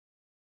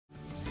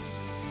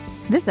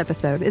This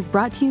episode is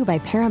brought to you by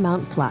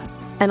Paramount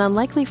Plus. An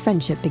unlikely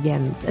friendship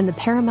begins in the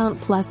Paramount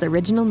Plus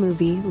original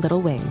movie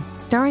Little Wing,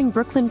 starring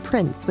Brooklyn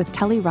Prince with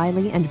Kelly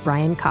Riley and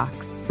Brian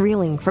Cox.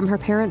 Reeling from her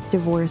parents'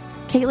 divorce,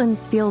 Caitlin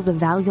steals a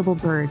valuable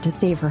bird to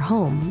save her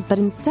home, but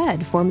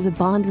instead forms a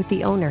bond with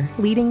the owner,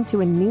 leading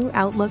to a new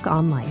outlook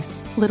on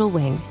life. Little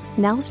Wing,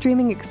 now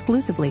streaming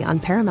exclusively on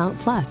Paramount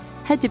Plus.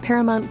 Head to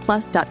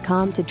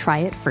ParamountPlus.com to try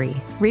it free.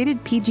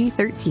 Rated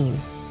PG-13.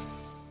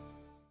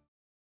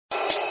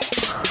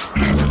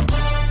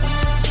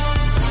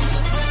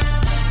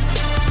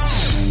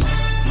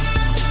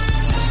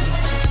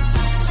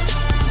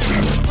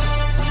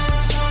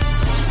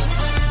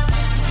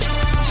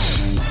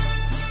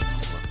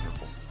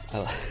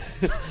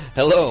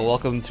 Hello,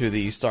 welcome to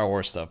the Star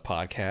Wars Stuff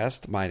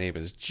podcast. My name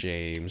is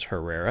James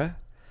Herrera.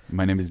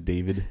 My name is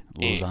David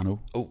Lozano.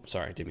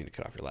 Sorry, I didn't mean to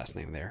cut off your last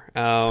name there.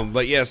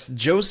 But yes,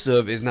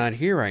 Joseph is not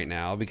here right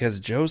now because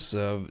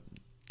Joseph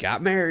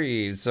got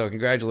married. So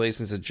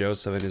congratulations to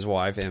Joseph and his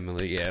wife,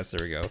 Emily. Yes,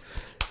 there we go.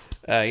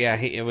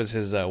 It was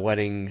his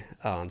wedding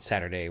on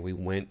Saturday. We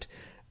went.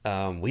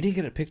 We didn't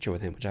get a picture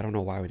with him, which I don't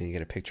know why we didn't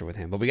get a picture with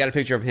him. But we got a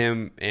picture of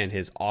him and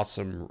his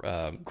awesome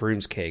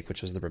groom's cake,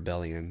 which was the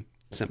Rebellion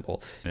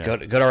symbol. Yeah. Go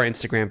to our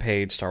Instagram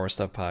page, Star Wars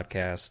Stuff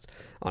Podcast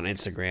on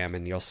Instagram,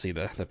 and you'll see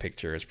the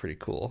picture. It's pretty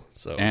cool.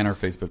 So and our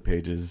Facebook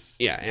pages,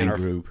 and our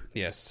group.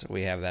 Yes,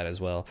 we have that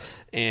as well.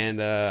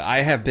 And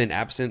I have been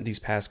absent these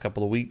past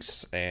couple of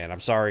weeks, and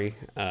I'm sorry,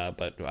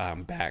 but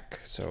I'm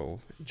back. So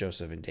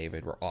Joseph and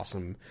David were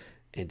awesome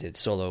and did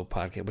solo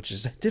podcast, which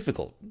is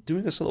difficult.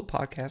 Doing a solo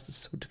podcast is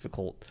so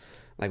difficult.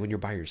 Like when you're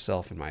by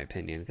yourself, in my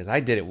opinion, because I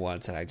did it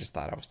once and I just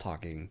thought I was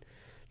talking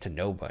to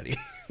nobody.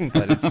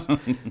 but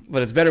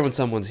it's better when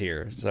someone's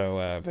here.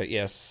 So but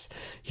yes,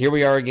 here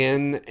we are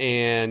again,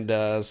 and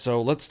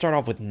so let's start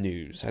off with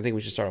news. I think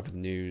we should start off with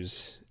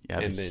news.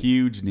 Yeah, the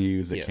huge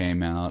news that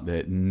came out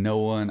that no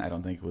one, I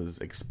don't think, was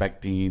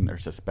expecting or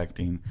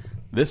suspecting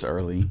this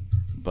early,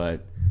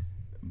 but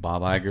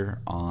Bob Iger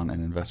on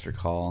an investor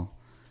call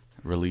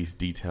released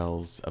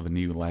details of a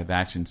new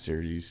live-action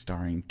series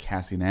starring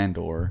Cassian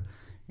Andor,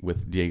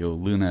 with Diego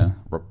Luna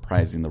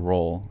reprising the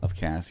role of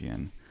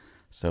Cassian.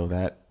 So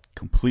that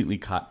completely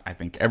caught, I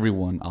think,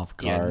 everyone off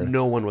guard. Yeah,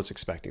 no one was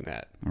expecting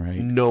that. Right.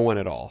 No one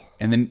at all.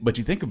 And then, but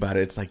you think about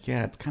it, it's like,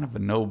 it's kind of a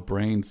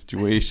no-brain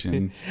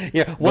situation.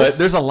 Yeah. But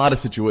there's a lot of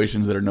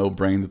situations that are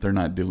no-brain that they're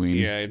not doing.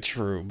 Yeah,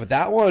 true. But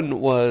that one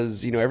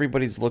was,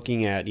 everybody's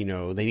looking at, they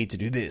need to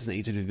do this, they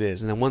need to do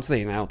this. And then once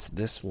they announced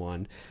this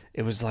one,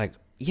 it was like,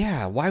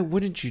 yeah, why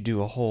wouldn't you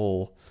do a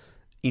whole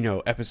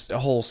episode, a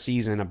whole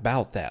season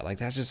about that? Like,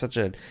 that's just such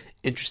an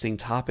interesting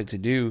topic to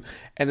do.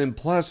 And then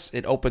plus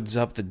it opens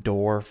up the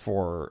door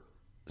for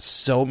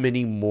so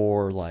many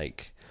more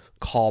like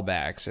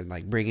callbacks and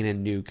like bringing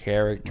in new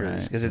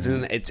characters, because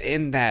it's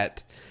in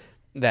that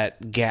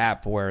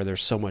gap where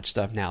there's so much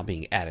stuff now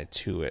being added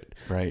to it.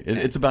 Right.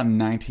 It's about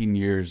 19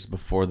 years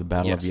before the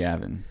Battle of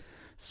Yavin.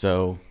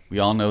 So we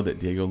all know that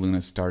Diego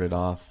Luna started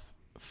off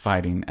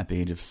fighting at the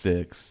age of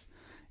 6,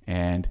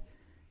 and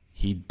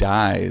he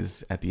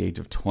dies at the age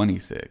of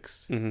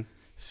 26. Mm-hmm.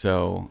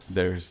 So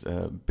there's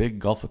a big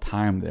gulf of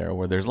time there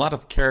where there's a lot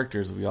of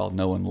characters we all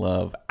know and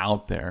love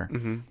out there.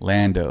 Mm-hmm.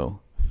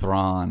 Lando,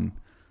 Thrawn,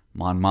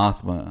 Mon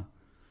Mothma,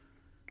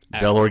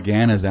 Bail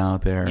Organa's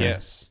out there.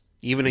 Yes.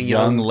 Even a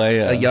young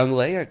Leia. A young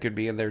Leia could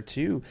be in there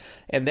too.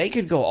 And they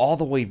could go all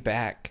the way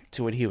back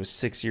to when he was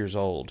 6 years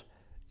old.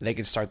 They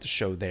could start the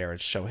show there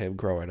and show him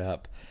growing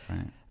up.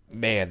 Right.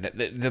 Man,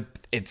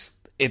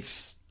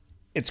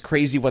 it's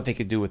crazy what they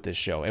could do with this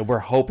show, and we're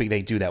hoping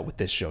they do that with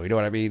this show. You know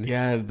what I mean?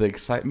 Yeah, the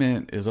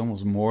excitement is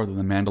almost more than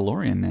The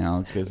Mandalorian now,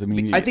 because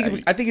I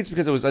think it's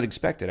because it was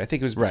unexpected. I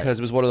think it was because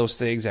it was one of those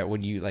things that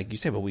when you, like you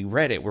said, when we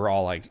read it, we're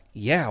all like,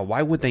 yeah,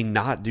 why would they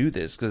not do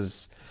this?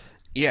 Because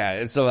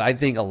so I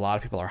think a lot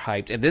of people are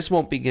hyped, and this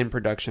won't begin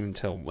production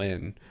until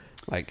when,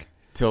 like,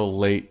 till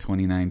late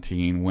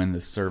 2019, when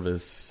the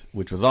service,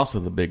 which was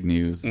also the big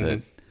news,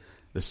 that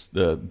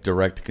the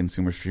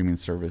direct-to-consumer streaming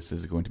service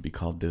is going to be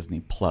called Disney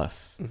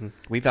Plus. Mm-hmm.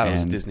 We thought it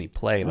was Disney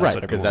Play. That's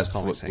right, because that's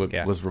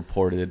what was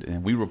reported,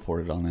 and we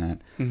reported on that.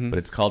 Mm-hmm. But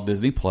it's called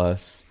Disney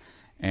Plus,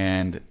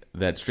 and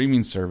that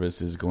streaming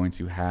service is going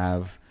to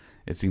have,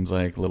 it seems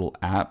like, little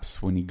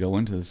apps when you go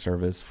into the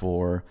service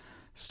for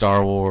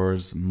Star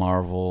Wars,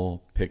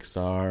 Marvel,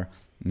 Pixar,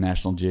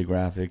 National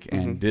Geographic,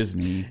 and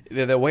Disney.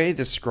 The way it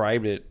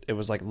described it, it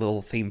was like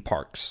little theme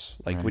parks.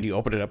 Like when you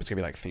open it up, it's going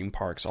to be like theme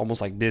parks, almost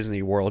like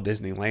Disney World,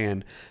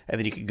 Disneyland. And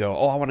then you could go,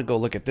 I want to go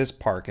look at this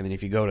park. And then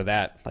if you go to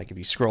that, like if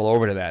you scroll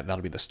over to that,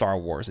 that'll be the Star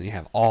Wars. And you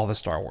have all the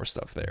Star Wars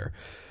stuff there,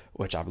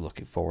 which I'm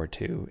looking forward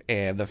to.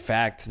 And the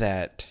fact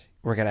that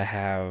we're going to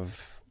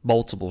have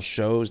multiple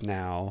shows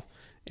now,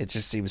 it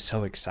just seems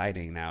so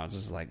exciting now. It's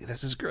just like,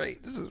 this is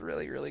great. This is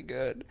really, really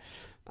good.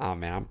 Oh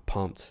man, I'm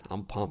pumped.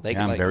 I'm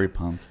very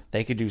pumped.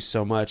 They could do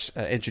so much.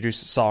 Introduce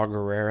Saw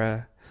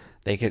Gerrera.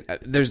 They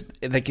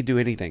could do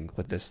anything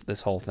with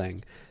this whole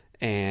thing,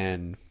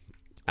 and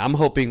I'm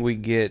hoping we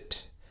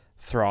get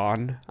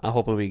Thrawn. I'm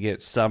hoping we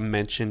get some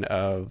mention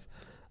of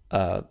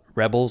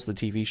Rebels, the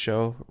TV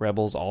show.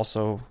 Rebels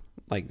also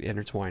like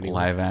intertwining.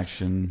 Live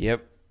action.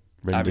 Yep.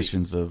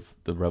 Renditions of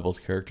the Rebels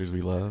characters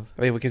we love.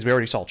 I mean, because we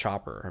already saw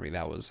Chopper. I mean,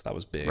 that was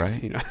big,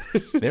 right? You know,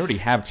 they already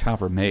have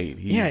Chopper made.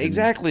 Yeah,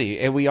 exactly.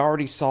 And we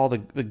already saw the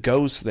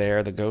ghost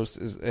there. The ghost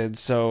is, and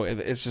so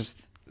it's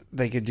just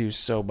they could do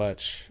so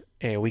much.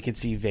 And we could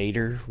see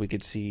Vader. We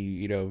could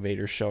see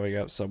Vader showing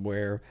up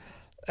somewhere.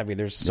 I mean,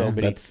 there's so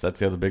many. That's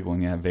the other big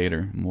one. Yeah,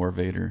 Vader. More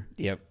Vader.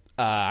 Yep.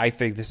 I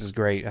think this is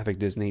great. I think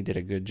Disney did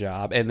a good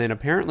job. And then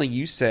apparently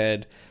you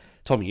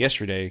told me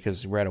yesterday,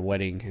 because we're at a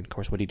wedding, and of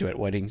course, what do you do at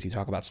weddings? You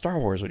talk about Star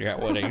Wars when you're at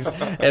weddings.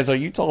 And so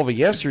you told me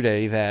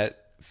yesterday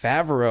that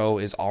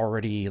Favreau is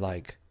already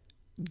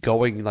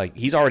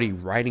he's already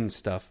writing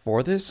stuff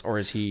for this, or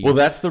is he? Well,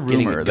 that's the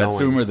rumor. That's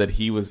the rumor that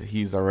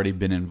he's already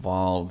been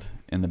involved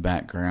in the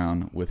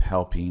background with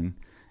helping.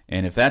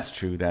 And if that's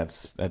true,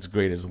 that's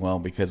great as well,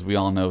 because we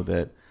all know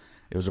that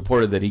it was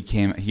reported that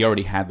he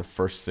already had the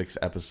first 6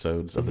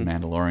 episodes of The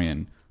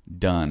Mandalorian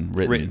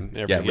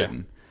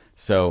written.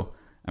 So,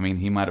 I mean,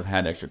 he might have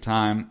had extra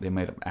time. They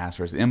might have asked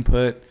for his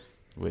input,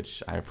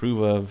 which I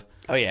approve of.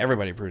 Oh yeah,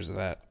 everybody approves of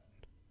that.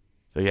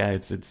 So yeah,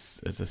 it's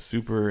a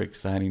super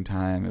exciting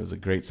time. It was a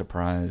great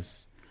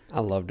surprise. I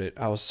loved it.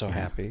 I was so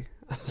happy.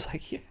 I was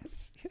like,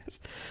 yes.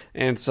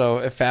 And so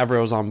if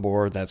Favreau's on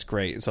board, that's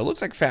great. So it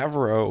looks like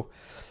Favreau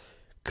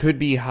could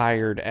be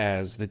hired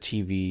as the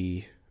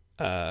TV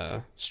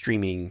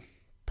streaming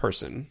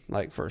person,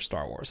 like for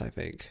Star Wars. I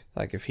think,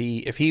 like if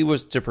he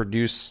was to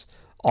produce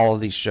all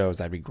of these shows,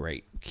 that'd be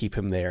great. Keep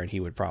him there, and he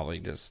would probably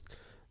just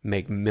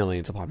make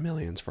millions upon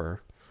millions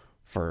for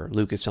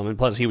Lucasfilm, and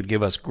plus he would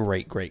give us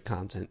great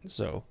content.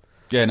 So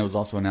yeah, and it was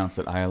also announced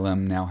that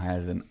ILM now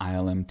has an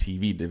ILM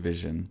TV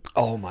division.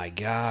 Oh my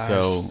gosh!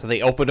 So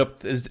they opened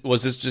up.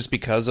 Was this just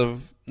because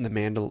of the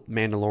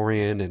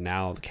Mandalorian and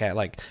now the cat?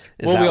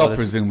 We all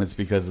presume it's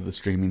because of the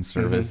streaming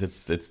service.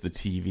 Mm-hmm. It's the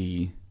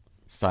TV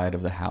side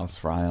of the house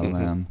for ILM.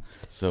 Mm-hmm.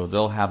 So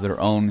they'll have their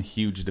own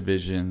huge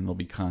division. They'll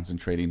be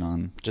concentrating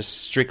on just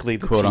strictly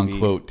the quote TV.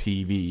 Unquote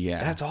TV.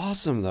 Yeah, that's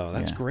awesome though.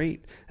 That's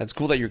great. That's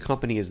cool that your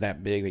company is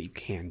that big that you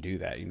can do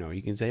that.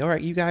 You can say, all right,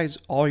 you guys,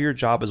 all your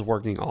job is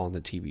working on the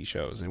TV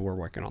shows, and we're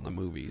working on the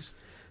movies.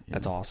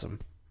 That's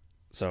awesome.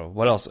 So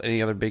what else?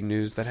 Any other big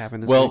news that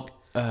happened this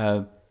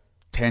week?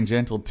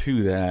 Tangential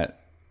to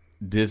that,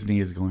 Disney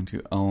is going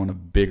to own a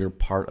bigger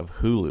part of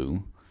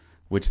Hulu,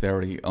 which they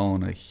already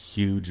own a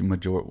huge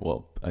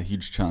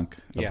chunk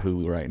of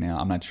Hulu right now.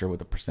 I'm not sure what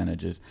the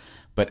percentage is,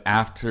 but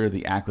after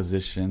the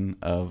acquisition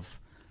of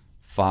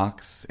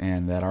Fox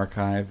and that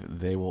archive,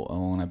 they will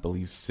own, I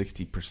believe,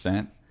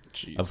 60%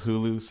 of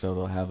Hulu, so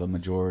they'll have a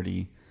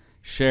majority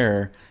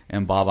share.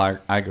 And Bob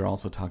Iger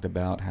also talked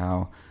about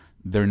how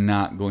they're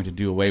not going to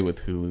do away with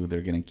Hulu.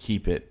 They're going to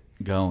keep it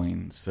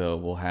going. So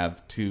we'll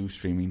have 2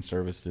 streaming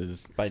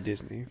services by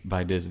Disney.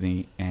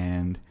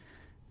 And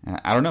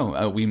I don't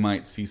know. We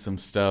might see some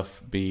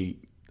stuff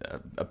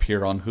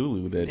appear on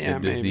Hulu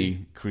that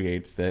Disney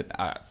creates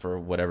that for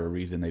whatever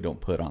reason they don't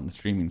put on the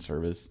streaming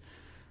service,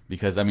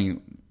 because I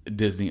mean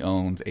Disney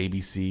owns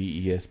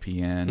ABC,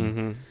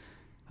 ESPN,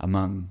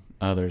 among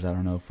others. I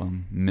don't know if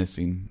I'm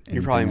missing.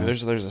 You're probably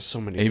there's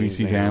so many.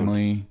 ABC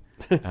Family,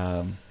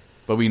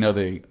 but we know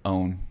they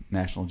own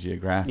National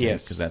Geographic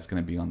because that's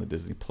going to be on the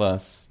Disney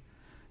Plus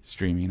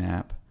streaming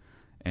app.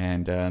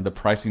 And the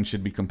pricing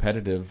should be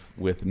competitive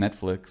with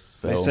Netflix.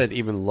 So they said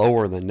even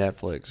lower than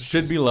Netflix.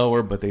 Should be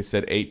lower, but they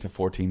said $8 to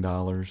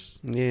 $14.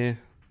 Yeah.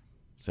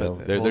 So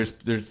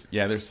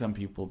there's some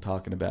people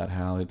talking about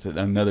how it's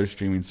another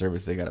streaming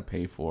service they got to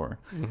pay for.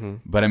 Mm-hmm.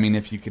 But I mean,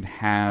 if you can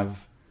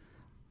have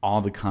all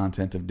the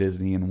content of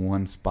Disney in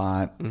one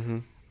spot,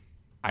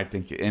 I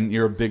think, and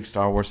you're a big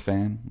Star Wars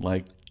fan,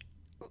 like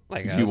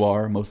you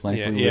are most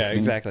likely. Yeah, listening.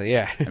 Exactly.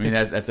 Yeah. I mean,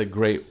 that's a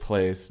great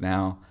place.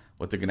 Now,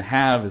 what they're going to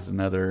have is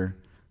another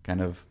kind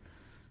of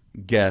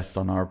guess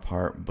on our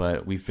part,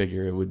 but we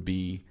figure it would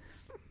be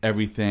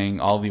everything,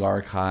 all the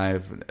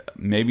archive,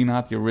 maybe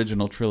not the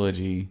original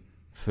trilogy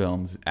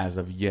films as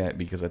of yet,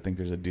 because I think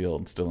there's a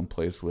deal still in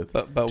place with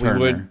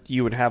Turner.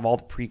 You would have all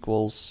the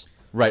prequels.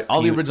 Right.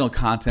 All the original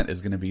content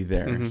is going to be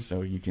there,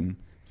 so you can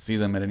see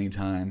them at any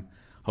time.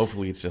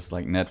 Hopefully it's just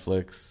like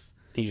Netflix.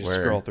 You just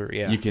scroll through,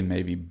 you can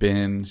maybe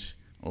binge,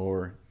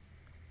 or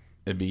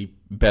it'd be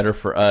better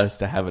for us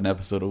to have an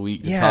episode a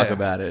week to talk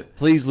about it.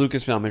 Please,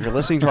 Lucasfilm, if you're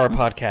listening to our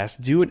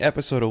podcast, do an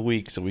episode a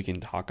week so we can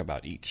talk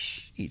about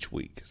each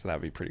week. So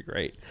that'd be pretty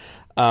great.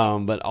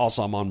 But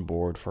also, I'm on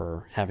board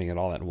for having it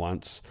all at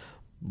once.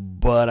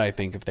 But I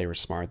think if they were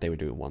smart, they would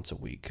do it once a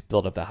week.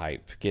 Build up the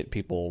hype. Get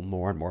people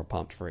more and more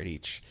pumped for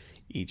it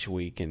each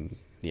week. And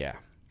yeah,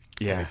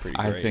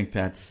 I think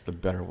that's the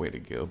better way to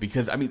go.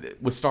 Because, I mean,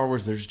 with Star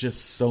Wars, there's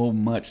just so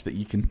much that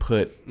you can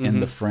put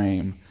in the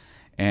frame.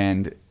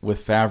 And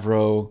with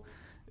Favreau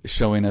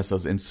showing us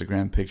those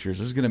Instagram pictures,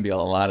 there's going to be a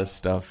lot of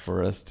stuff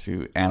for us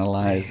to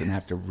analyze and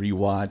have to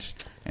rewatch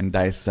and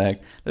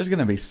dissect. There's going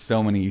to be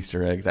so many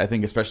Easter eggs. I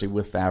think especially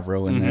with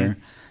Favreau in there,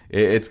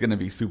 it's going to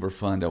be super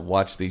fun to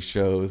watch these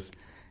shows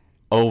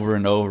over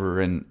and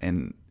over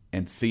and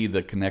see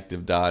the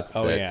connective dots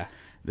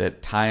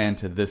that tie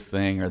into this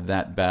thing or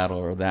that battle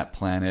or that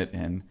planet.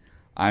 And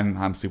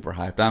I'm super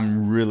hyped.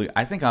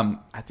 I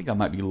think I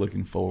might be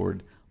looking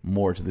forward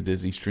more to the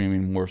Disney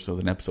streaming more so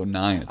than episode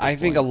 9. I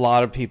think a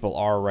lot of people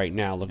are right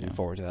now looking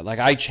forward to that. Like,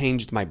 I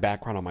changed my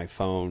background on my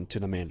phone to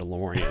The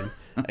Mandalorian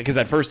because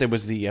at first it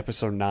was the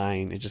episode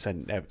 9. It just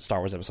had Star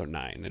Wars episode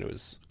 9, and it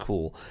was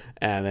cool.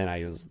 And then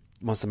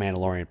once the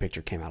Mandalorian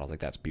picture came out, I was like,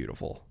 that's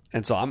beautiful.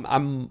 And so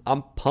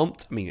I'm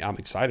pumped. I mean, I'm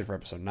excited for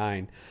episode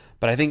 9,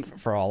 but I think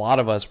for a lot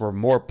of us, we're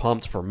more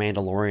pumped for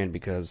Mandalorian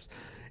because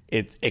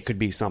it could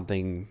be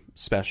something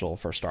special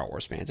for Star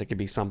Wars fans. It could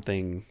be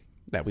something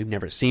that we've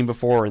never seen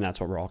before, and that's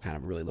what we're all kind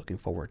of really looking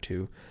forward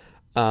to.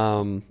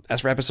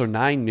 As for episode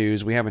 9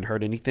 news, we haven't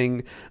heard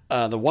anything.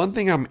 The one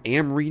thing I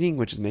am reading,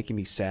 which is making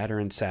me sadder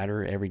and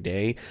sadder every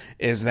day,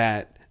 is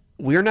that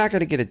we're not going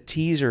to get a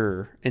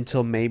teaser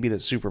until maybe the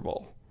Super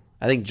Bowl.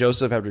 I think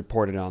Joseph had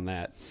reported on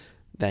that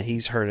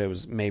he's heard it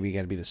was maybe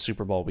going to be the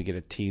Super Bowl. We get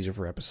a teaser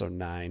for episode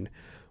 9,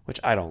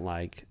 which I don't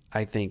like.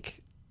 I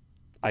think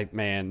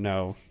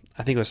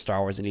with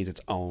Star Wars, it needs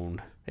its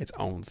own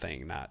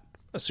thing, not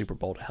a Super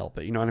Bowl to help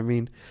it. You know what I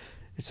mean?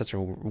 It's such a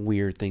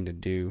weird thing to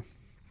do.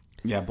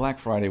 Yeah, Black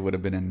Friday would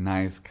have been a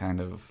nice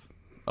kind of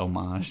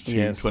homage to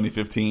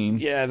 2015.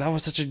 Yeah, that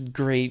was such a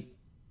great,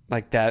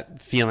 like, that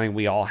feeling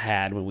we all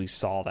had when we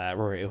saw that,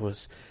 where it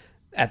was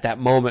at that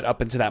moment,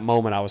 up until that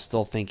moment, I was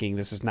still thinking,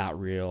 this is not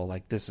real.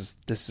 Like, this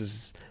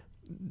is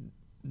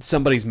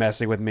somebody's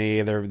messing with me.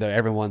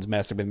 Everyone's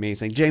messing with me,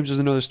 saying, James, there's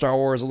another Star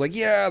Wars. I'm like,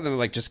 yeah. And they're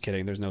like, just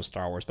kidding. There's no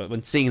Star Wars. But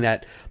when seeing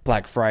that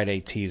Black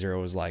Friday teaser,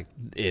 it was like,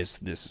 this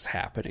is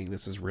happening.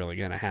 This is really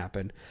going to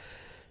happen.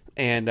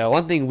 And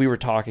one thing we were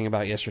talking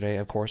about yesterday,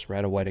 of course, we're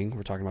at a wedding.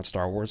 We're talking about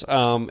Star Wars,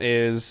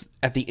 is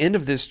at the end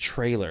of this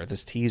trailer,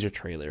 this teaser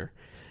trailer,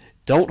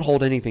 don't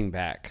hold anything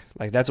back.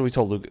 Like, that's what we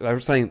told Luke. I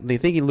was saying, they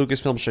thinking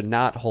Lucasfilm should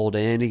not hold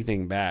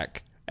anything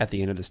back at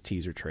the end of this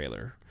teaser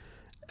trailer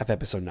of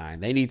episode 9.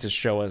 They need to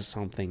show us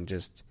something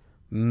just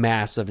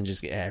massive and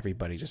just get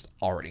everybody just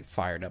already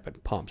fired up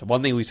and pumped.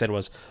 One thing we said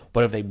was,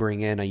 what if they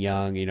bring in a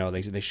young,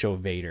 they show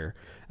Vader,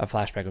 a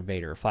flashback of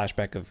Vader, a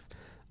flashback of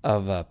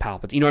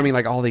Palpatine. You know what I mean?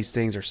 Like, all these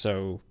things are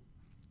so,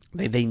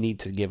 they need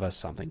to give us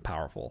something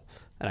powerful.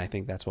 And I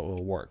think that's what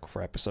will work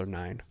for episode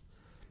 9.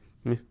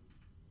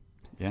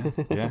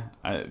 Yeah.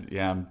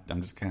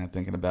 I'm just kind of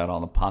thinking about all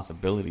the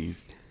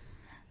possibilities.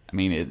 I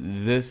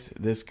mean,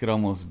 this could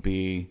almost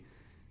be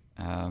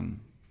a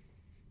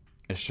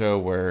show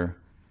where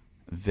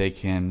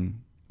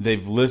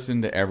they've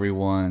listened to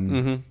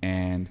everyone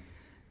and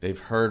they've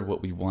heard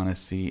what we want to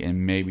see,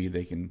 and maybe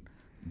they can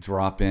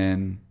drop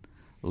in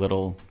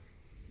little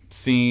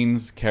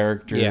scenes,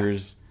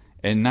 characters,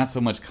 and not so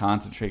much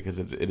concentrate because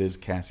it is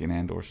Cassian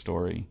Andor's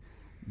story,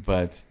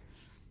 but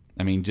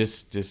I mean,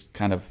 just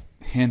kind of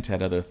hint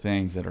at other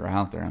things that are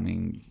out there. I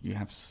mean, you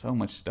have so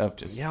much stuff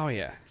just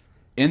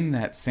in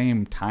that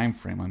same time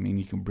frame. I mean,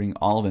 you can bring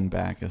Alden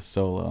back as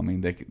Solo. I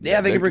mean, they could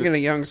bring in a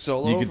young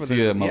Solo. You could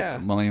see a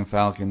Millennium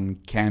Falcon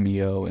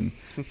cameo and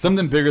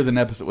something bigger than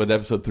what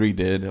Episode 3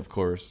 did, of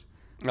course.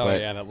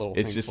 That little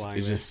thing flying.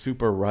 It's just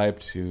super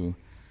ripe to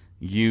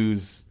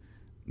use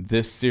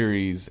this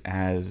series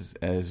as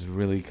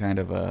really kind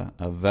of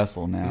a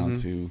vessel now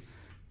to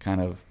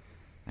kind of,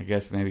 I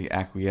guess, maybe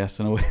acquiesce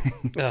in a way,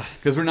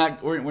 because we're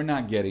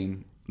not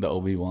getting the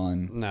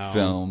Obi-Wan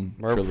film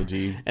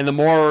trilogy. And the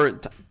more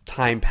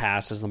time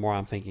passes, the more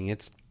I'm thinking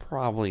it's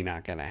probably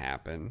not going to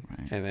happen.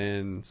 Right. And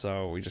then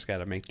so we just got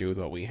to make do with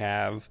what we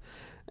have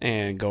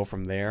and go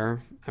from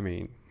there. I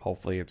mean,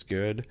 hopefully it's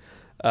good.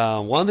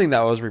 One thing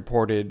that was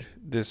reported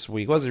this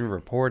week wasn't even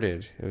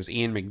reported. It was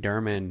Ian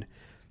McDiarmid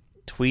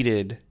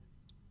tweeted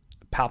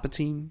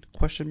Palpatine ?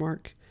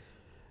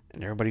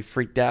 And everybody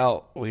freaked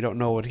out. We don't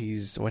know what he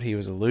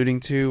was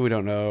alluding to. We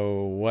don't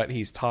know what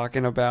he's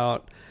talking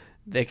about.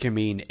 That can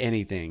mean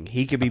anything.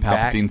 He could be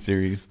back. Palpatine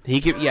series. They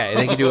could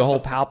do a whole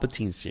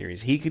Palpatine series.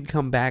 He could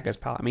come back as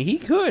Palpatine. I mean, he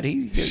could.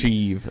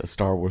 Sheev, a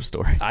Star Wars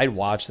story. I'd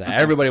watch that.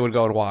 Everybody would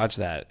go and watch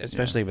that,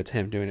 especially if it's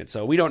him doing it.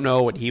 So we don't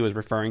know what he was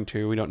referring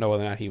to. We don't know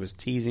whether or not he was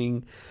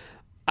teasing.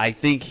 I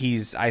think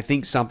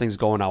something's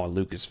going on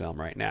with Lucasfilm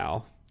right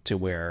now, to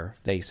where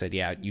they said,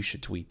 yeah, you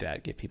should tweet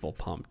that, get people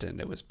pumped, and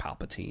it was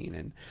Palpatine.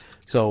 And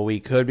so we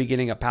could be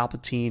getting a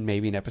Palpatine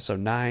maybe in episode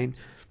 9.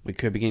 We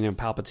could be getting a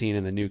Palpatine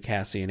in the new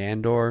Cassian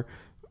Andor,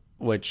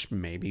 which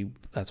maybe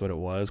that's what it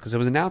was, because it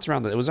was announced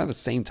around the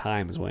same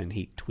time as when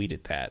he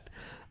tweeted that.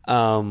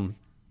 So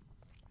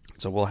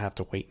we'll have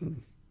to wait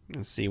and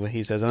see what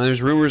he says. And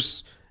there's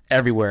rumors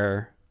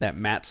everywhere that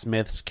Matt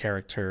Smith's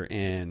character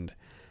in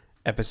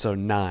episode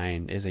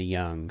 9 is a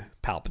young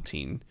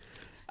Palpatine.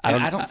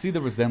 I don't see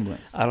the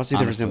resemblance. I don't see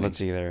the resemblance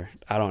either.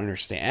 I don't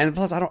understand. And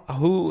plus,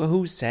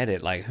 who said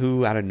it? Like,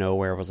 who out of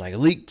nowhere was like,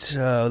 leaked?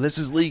 This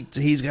is leaked.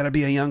 He's got to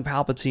be a young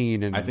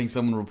Palpatine. And I think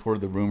someone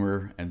reported the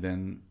rumor, and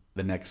then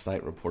the next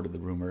site reported the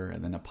rumor,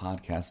 and then a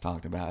podcast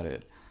talked about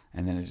it,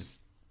 and then it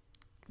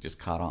just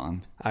caught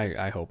on.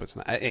 I hope it's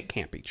not. It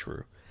can't be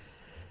true.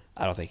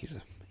 I don't think he's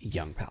a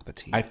young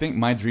Palpatine. I think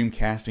my dream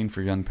casting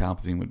for young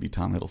Palpatine would be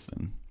Tom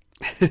Hiddleston,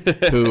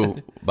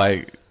 who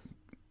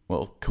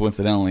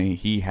coincidentally,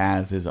 he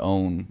has his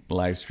own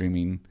live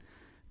streaming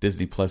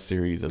Disney Plus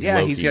series as Yeah,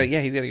 Loki. he's got to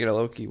get a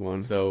Loki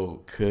one.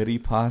 So could he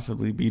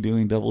possibly be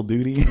doing double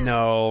duty?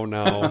 No.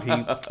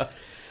 He,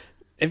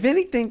 if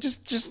anything,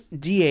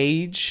 just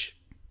de-age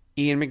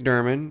Ian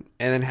McDiarmid and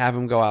then have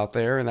him go out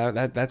there, and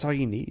that's all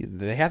you need.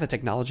 They have the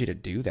technology to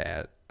do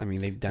that. I mean,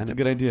 they've done That's it. a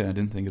good idea. I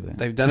didn't think of that.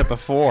 They've done it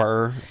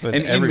before with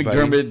and everybody.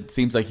 Ian McDiarmid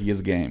seems like he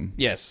is game.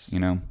 Yes. You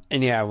know?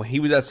 And yeah, when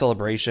he was at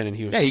Celebration and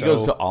he was he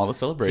goes to all the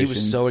celebrations. He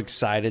was so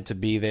excited to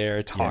be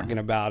there talking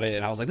about it.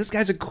 And I was like, this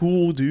guy's a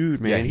cool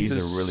dude, man. Yeah, he's a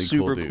really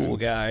super cool dude. cool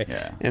guy.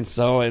 Yeah. And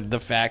so the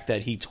fact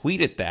that he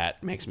tweeted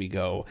that makes me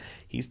go,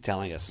 he's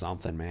telling us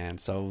something, man.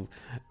 So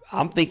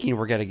I'm thinking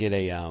we're going to get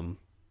a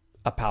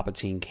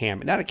Palpatine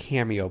cameo, not a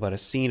cameo, but a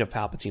scene of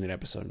Palpatine in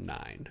episode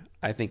 9.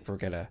 I think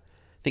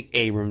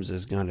Abrams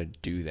is going to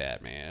do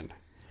that, man.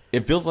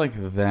 It feels like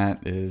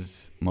that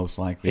is most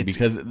likely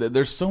because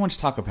there's so much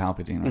talk of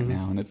Palpatine right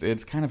now, and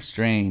it's kind of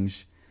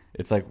strange.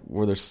 It's like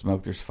where there's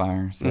smoke, there's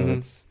fire. So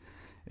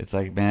it's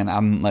like, man,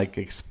 I'm like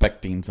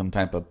expecting some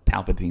type of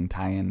Palpatine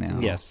tie-in now.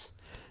 Yes.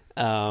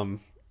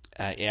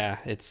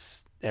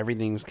 It's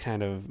everything's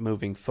kind of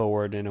moving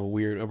forward in a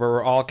weird.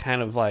 We're all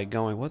kind of like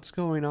going, what's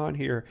going on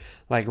here?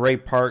 Like Ray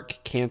Park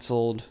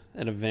canceled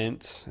an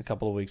event a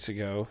couple of weeks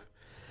ago.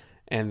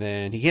 And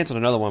then he canceled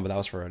another one, but that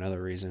was for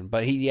another reason.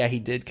 But he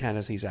did kind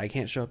of, he said, I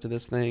can't show up to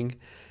this thing.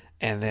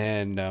 And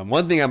then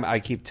one thing I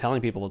keep telling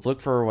people is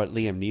look for what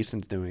Liam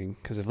Neeson's doing.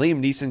 Because if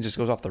Liam Neeson just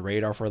goes off the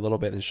radar for a little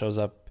bit and shows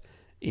up,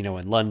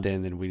 in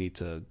London, then we need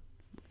to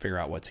figure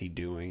out what's he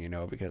doing,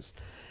 because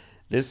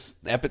this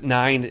Epic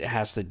 9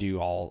 has to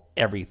do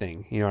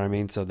everything. You know what I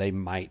mean? So they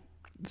might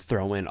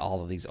throw in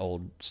all of these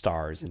old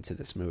stars into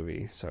this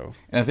movie. So,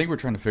 and I think we're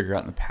trying to figure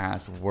out in the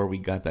past where we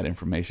got that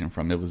information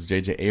from. It was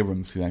J.J.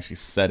 Abrams who actually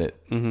said it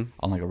on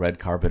like a red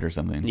carpet or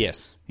something.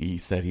 Yes, he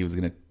said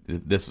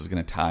this was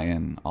gonna tie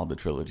in all the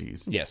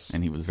trilogies. Yes,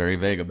 and he was very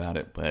vague about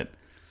it. But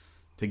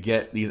to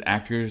get these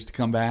actors to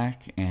come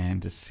back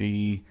and to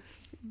see,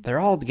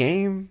 they're all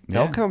game.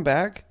 They'll come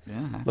back.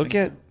 Yeah, look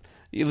at.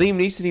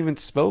 Liam Neeson even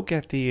spoke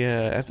at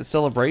the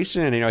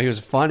Celebration. He was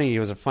funny. He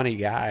was a funny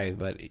guy,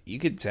 but you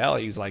could tell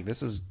he's like,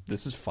 this is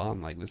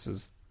fun. Like this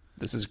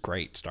is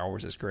great. Star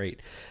Wars is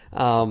great.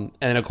 And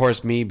of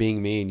course, me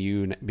being me and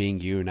you being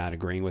you, not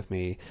agreeing with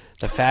me.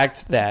 The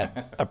fact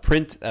that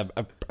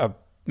a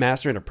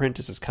Master and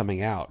Apprentice is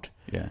coming out.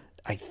 Yeah,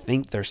 I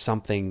think there's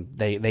something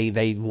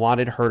they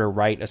wanted her to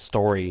write a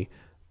story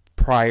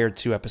prior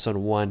to episode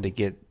 1 to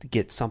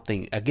get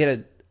something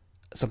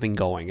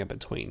going in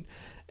between.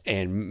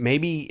 And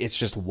maybe it's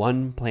just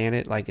one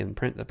planet, like in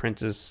the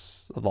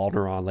Princess of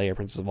Alderaan, Leia,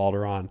 Princess of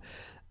Alderaan.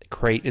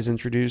 Crate is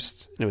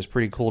introduced, and it was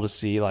pretty cool to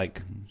see.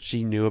 Like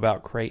she knew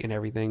about Crate and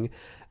everything,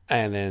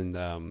 and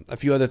then a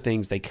few other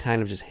things they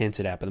kind of just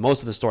hinted at. But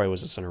most of the story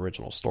was just an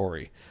original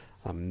story.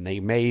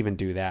 They may even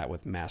do that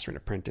with Master and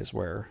Apprentice,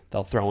 where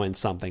they'll throw in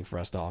something for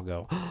us to all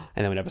go,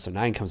 and then when episode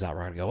 9 comes out,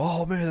 we're gonna go,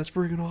 "Oh man, that's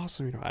freaking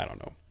awesome!" I don't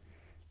know.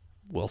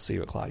 We'll see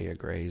what Claudia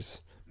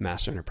Gray's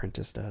Master and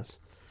Apprentice does.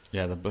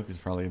 Yeah, the book is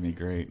probably going to be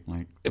great.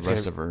 Like the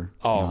rest of her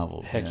Oh,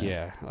 novels. heck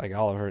yeah. Like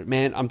all of her.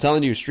 Man, I'm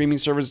telling you, streaming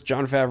service,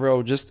 Jon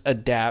Favreau, just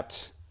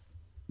adapt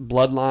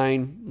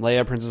Bloodline,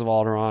 Leia, Princess of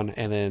Alderaan,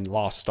 and then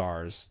Lost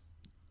Stars.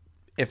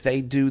 If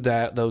they do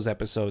those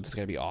episodes, it's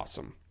going to be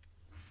awesome.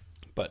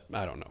 But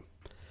I don't know.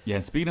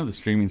 Yeah, speaking of the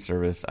streaming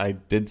service, I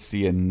did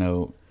see a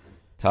note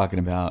talking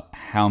about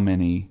how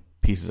many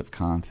pieces of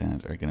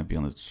content are going to be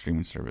on the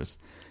streaming service.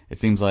 It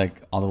seems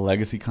like all the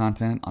legacy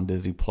content on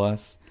Disney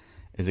Plus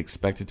is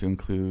expected to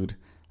include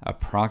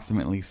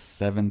approximately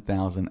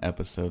 7,000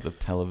 episodes of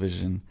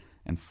television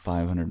and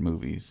 500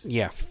 movies.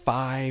 Yeah,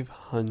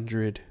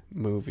 500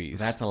 movies.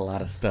 That's a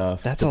lot of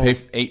stuff. That's to pay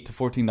 $8 to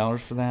 $14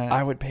 for that.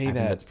 I would pay that.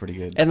 Think that's pretty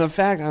good. And the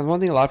fact, one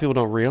thing a lot of people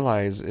don't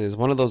realize is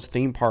one of those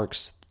theme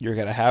parks you're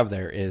going to have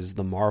there is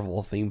the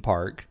Marvel theme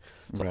park.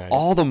 So right.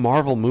 All the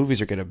Marvel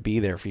movies are going to be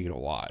there for you to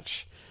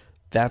watch.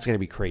 That's going to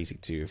be crazy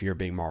too if you're a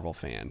big Marvel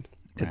fan.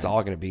 Right. It's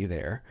all going to be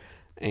there.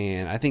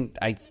 And I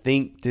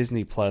think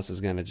Disney Plus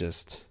is going to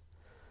it's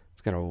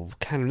going to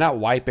kind of not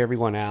wipe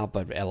everyone out,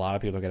 but a lot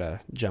of people are going to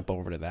jump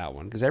over to that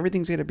one because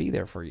everything's going to be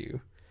there for you.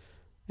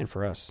 And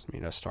for us,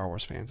 us Star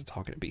Wars fans, it's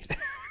all going to be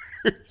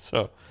there.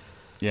 So,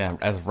 yeah,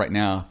 as of right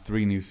now,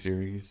 3 new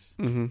series.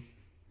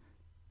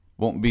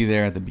 Won't be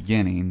there at the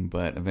beginning,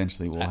 but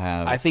eventually we'll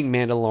have. I think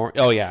Mandalorian.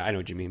 Oh, yeah, I know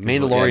what you mean.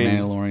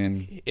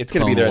 Mandalorian. It's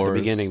going to be there at the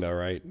beginning, though,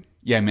 right?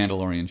 Yeah,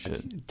 Mandalorian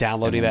should.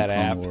 Downloading that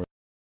app.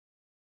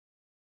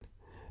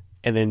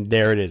 And then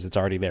there it is. It's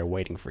already there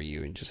waiting for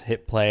you. And just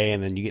hit play,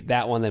 and then you get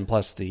that one. Then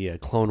plus the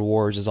Clone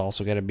Wars is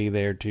also going to be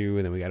there, too.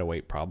 And then we got to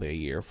wait probably a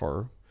year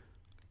for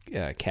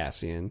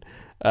Cassian,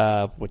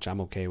 which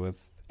I'm okay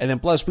with. And then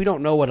plus, we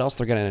don't know what else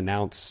they're going to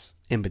announce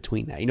in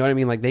between that. You know what I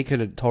mean? Like, they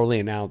could have totally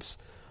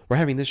announced, we're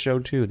having this show,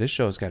 too. This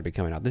show's got to be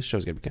coming out. This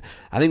show's going to be coming.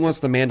 I think once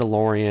the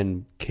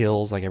Mandalorian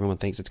kills, like everyone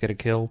thinks it's going to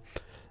kill,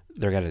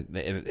 they're going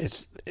to,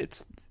 it's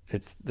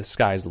the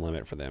sky's the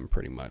limit for them,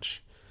 pretty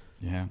much.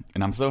 Yeah,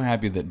 and I'm so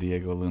happy that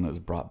Diego Luna is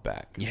brought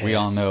back. Yes. We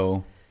all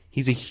know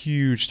He's a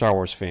huge Star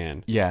Wars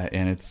fan. Yeah,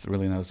 and it's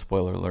really not a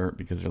spoiler alert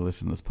because they're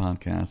listening to this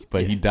podcast.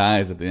 But he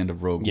dies at the end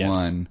of Rogue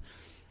One,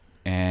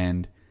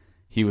 and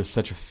he was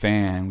such a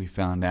fan. We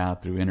found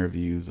out through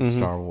interviews of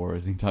Star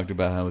Wars. He talked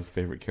about how his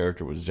favorite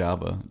character was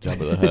Jabba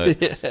the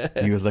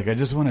Hutt. He was like, "I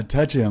just want to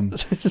touch him."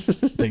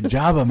 Like,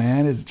 Jabba,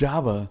 man, it's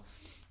Jabba.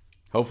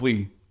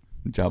 Hopefully,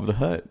 Jabba the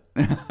Hutt.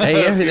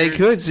 Hey, yeah, they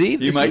could see.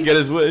 He might get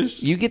his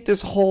wish. You get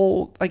this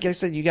whole, like I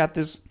said, you got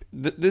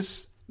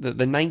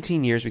the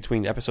 19 years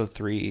between episode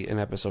 3 and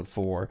episode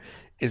 4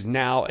 is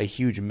now a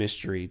huge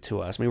mystery to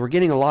us. I mean, we're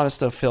getting a lot of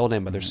stuff filled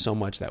in, but there's so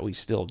much that we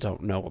still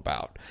don't know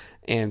about.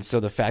 And so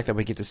the fact that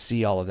we get to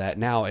see all of that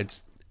now,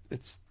 it's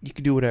you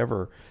can do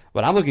whatever.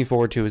 What I'm looking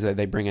forward to is that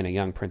they bring in a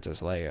young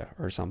Princess Leia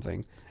or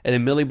something. And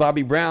then Millie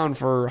Bobby Brown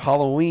for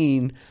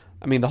Halloween.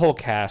 I mean, the whole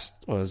cast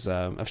was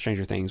of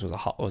Stranger Things was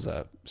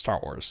a Star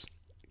Wars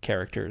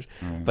characters,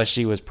 but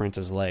she was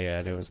Princess Leia,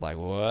 and it was like,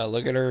 what?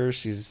 Look at her.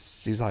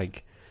 She's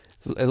like,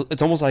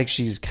 it's almost like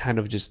she's kind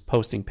of just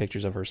posting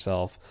pictures of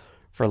herself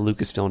for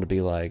Lucasfilm to be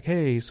like,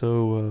 hey,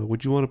 so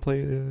would you want to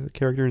play a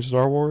character in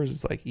Star Wars?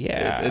 It's like,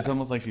 yeah. It's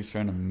almost like she's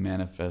trying to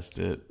manifest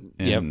it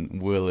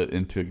and will it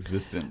into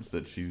existence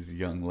that she's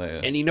young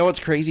Leia. And you know what's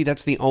crazy?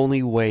 That's the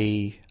only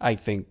way I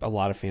think a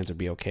lot of fans would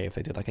be okay if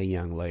they did like a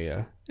young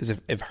Leia, is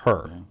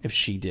if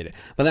she did it.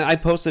 But then I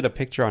posted a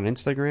picture on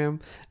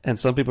Instagram, and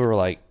some people were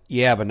like,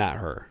 yeah, but not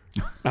her.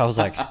 I was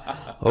like,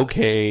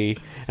 okay.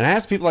 And I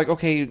asked people like,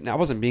 okay, I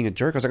wasn't being a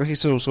jerk. I was like, okay,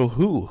 so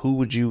who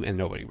would you? And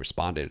nobody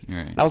responded.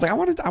 Right. And I was like, I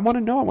want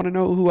to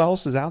know who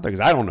else is out there, because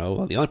I don't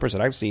know. The only person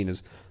I've seen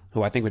is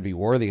who I think would be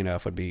worthy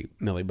enough would be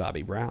Millie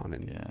Bobby Brown.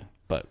 And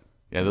but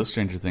those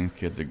Stranger Things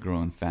kids are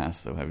growing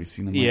fast. Though, have you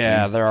seen them?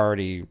 Yeah, they're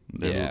already.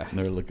 They're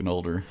looking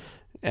older.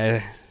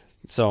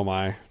 So am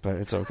I, but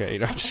it's okay.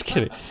 No, I'm just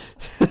kidding.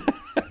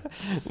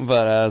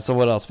 But so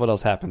what else? What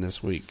else happened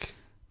this week?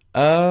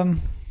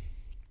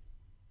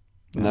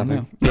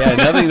 Nothing. Yeah,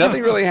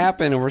 nothing really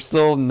happened, and we're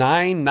still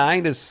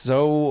 9 is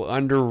so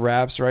under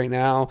wraps right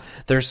now.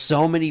 There's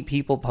so many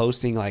people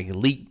posting like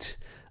leaked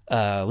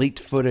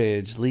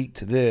footage,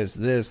 leaked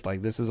this,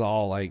 like this is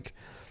all like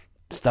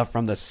stuff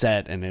from the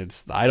set, and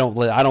it's I don't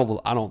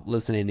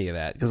listen to any of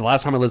that, because the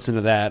last time I listened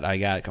to that, I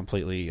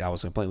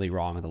was completely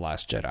wrong in The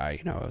Last Jedi.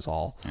 You know, it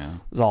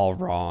was all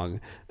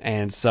wrong,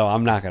 and so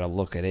I'm not gonna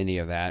look at any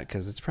of that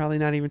because it's probably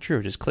not even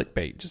true. Just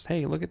clickbait. Just,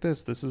 hey, look at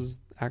this. This is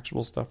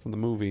actual stuff from the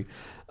movie.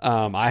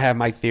 I have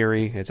my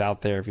theory. It's out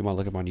there if you want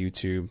to look up on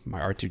YouTube, my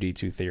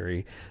R2D2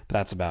 theory, but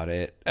that's about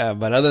it.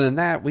 But other than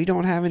that, we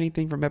don't have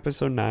anything from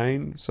episode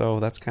 9,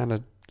 so that's kind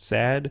of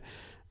sad.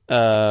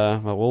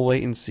 But we'll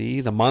wait and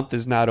see. The month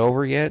is not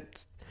over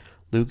yet.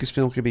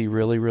 Lucasfilm could be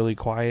really, really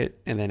quiet,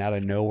 and then out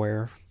of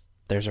nowhere,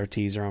 there's our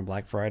teaser on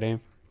Black Friday.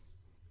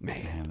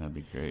 Man, that'd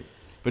be great.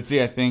 But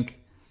see, I think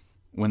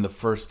when the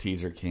first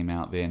teaser came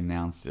out, they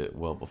announced it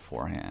well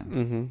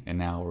beforehand. And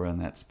now we're in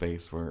that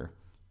space where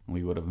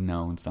we would have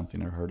known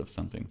something or heard of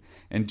something.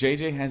 And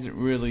JJ hasn't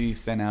really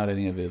sent out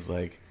any of his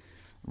like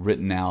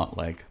written out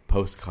like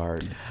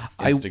postcard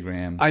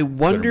Instagram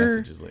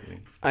messages lately.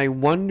 I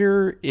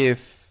wonder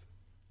if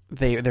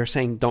they're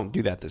saying don't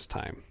do that this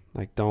time.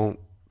 Like, don't,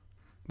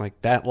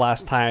 like that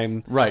last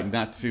time. Right,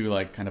 not to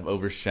like kind of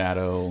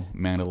overshadow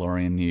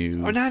Mandalorian news.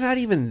 Or not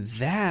even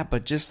that,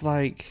 but just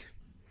like,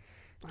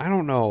 I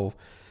don't know.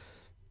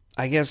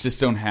 I guess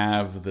just don't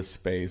have the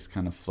space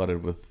kind of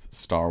flooded with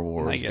Star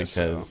Wars, I guess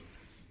because so.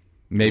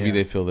 Maybe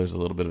they feel there's a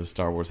little bit of a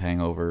Star Wars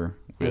hangover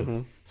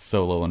with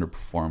Solo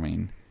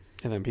underperforming.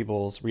 And then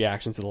people's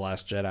reaction to The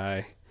Last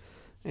Jedi,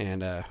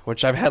 and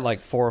which I've had like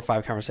 4 or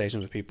 5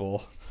 conversations with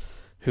people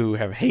who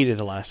have hated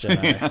The Last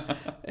Jedi.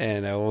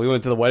 And we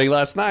went to the wedding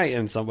last night,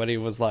 and somebody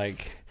was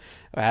like,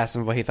 I asked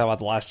him what he thought about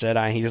The Last Jedi,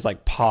 and he just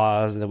like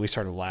paused, and then we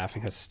started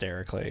laughing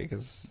hysterically,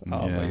 because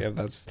I was like, yeah,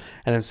 that's.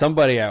 And then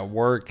somebody at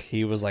work,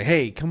 he was like,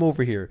 hey, come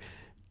over here,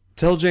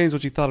 tell James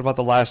what you thought about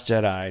The Last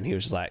Jedi. And he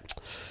was just like,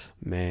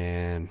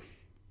 man,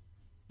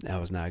 that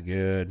was not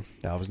good.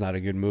 That was not a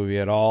good movie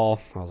at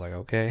all. I was like,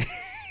 okay.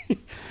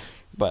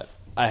 But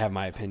I have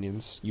my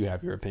opinions. You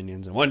have your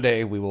opinions. And one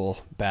day we will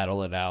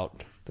battle it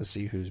out to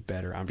see who's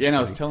better. And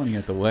I was telling you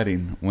at the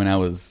wedding, when I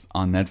was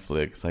on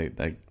Netflix,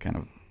 I kind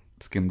of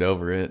skimmed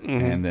over it,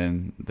 and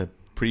then the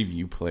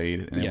preview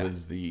played, and it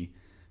was the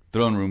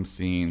throne room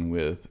scene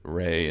with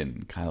Rey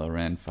and Kylo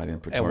Ren fighting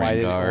the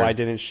Praetorian Guard. Why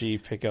didn't she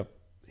pick up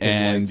his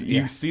and legs?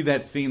 You see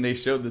that scene, they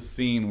showed the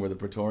scene where the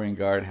Praetorian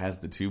Guard has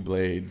the 2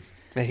 blades.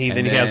 And he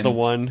has the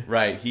one.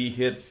 Right, he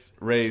hits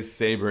Rey's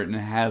saber and it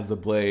has the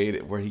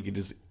blade where he could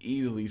just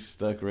easily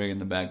stuck Rey in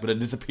the back, but it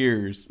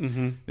disappears.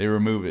 They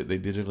remove it. They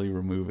digitally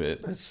remove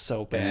it. That's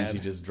so bad. And she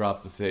just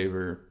drops the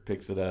saber,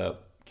 picks it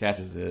up,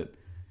 catches it,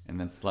 and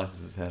then slices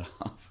his head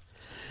off.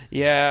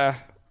 Yeah,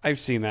 I've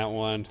seen that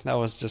one. That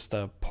was just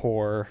a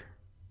poor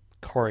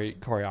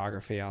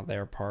choreography on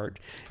their part.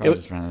 Probably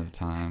just ran out of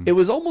time. It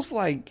was almost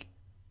like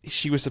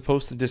she was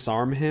supposed to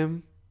disarm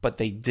him, but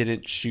they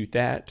didn't shoot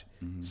that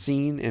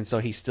scene, and so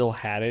he still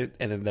had it,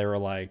 and then they were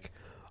like,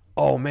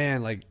 oh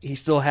man, like he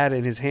still had it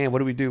in his hand, what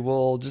do we do?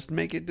 Well, just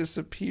make it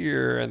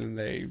disappear. And then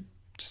they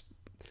just,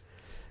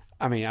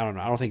 I mean, I don't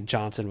know. I don't think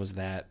Johnson was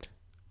that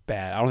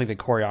bad. I don't think the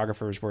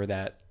choreographers were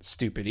that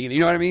stupid either.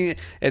 You know what I mean?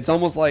 It's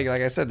almost like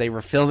I said, they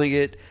were filming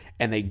it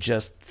and they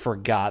just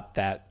forgot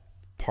that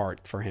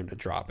part for him to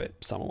drop it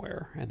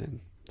somewhere. And then,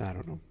 I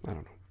don't know.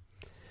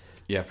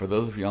 Yeah, for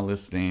those of y'all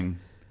listening,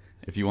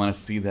 if you want to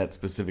see that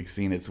specific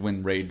scene, it's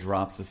when Rey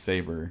drops the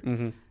saber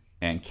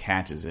and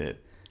catches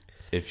it.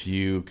 If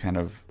you kind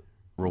of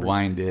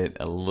rewind it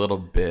a little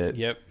bit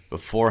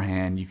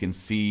beforehand, you can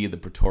see the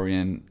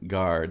Praetorian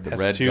Guard, the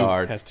red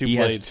guard. Has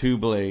two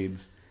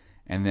blades.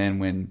 And then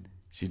when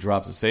she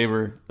drops the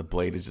saber, the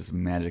blade is just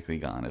magically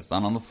gone. It's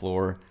not on the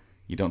floor.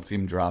 You don't see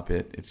him drop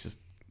it. It just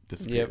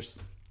disappears.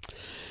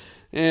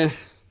 Yeah,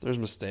 there's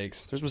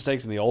mistakes. There's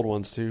mistakes in the old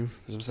ones too.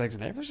 There's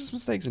just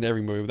mistakes in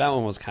every movie. That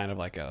one was kind of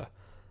like a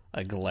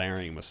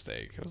glaring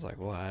mistake. It was like,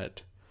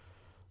 what?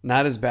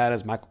 Not as bad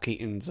as Michael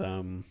Keaton's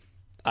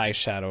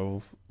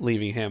eyeshadow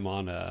leaving him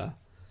on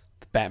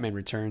Batman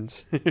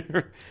Returns.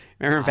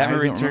 Remember Batman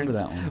Returns? Remember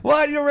that one.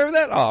 What? You don't remember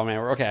that? Oh man,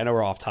 okay. I know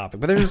we're off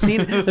topic, but there's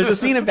a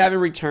scene in Batman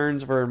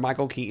Returns where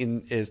Michael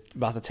Keaton is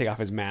about to take off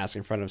his mask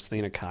in front of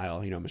Selena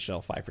Kyle,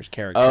 Michelle Pfeiffer's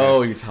character.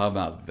 Oh, you're talking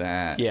about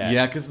that?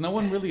 Yeah, because no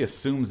one really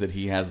assumes that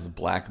he has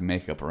black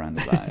makeup around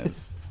his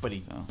eyes, but he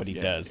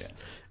does. Yeah.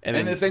 And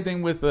then the same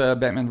thing with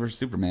Batman vs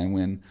Superman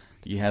when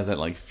he has that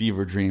like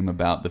fever dream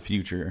about the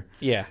future.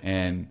 Yeah,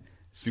 and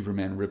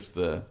Superman rips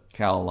the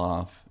cowl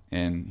off,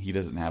 and he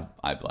doesn't have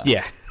eye black.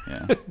 Yeah.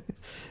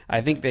 I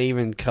think they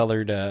even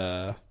colored.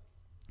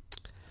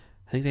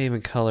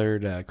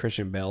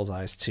 Christian Bale's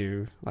eyes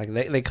too. Like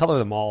they color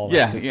them all.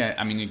 Yeah.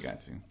 I mean, you got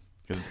to,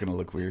 because it's gonna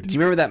look weird. Do you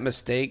remember that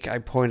mistake I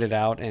pointed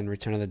out in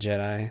Return of the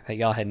Jedi that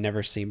y'all had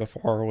never seen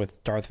before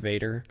with Darth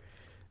Vader,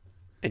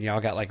 and y'all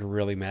got like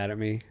really mad at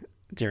me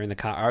during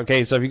the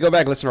Okay, so if you go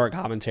back and listen to our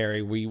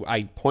commentary,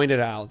 I pointed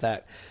out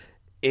that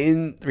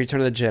in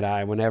Return of the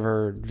Jedi,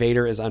 whenever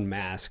Vader is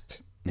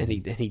unmasked and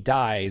he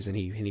dies and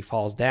he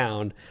falls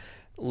down,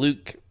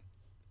 Luke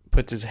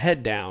puts his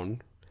head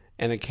down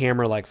and the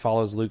camera like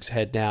follows Luke's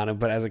head down,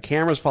 but as the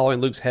camera's following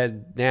Luke's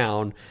head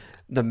down,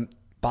 the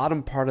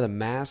bottom part of the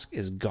mask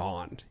is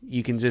gone.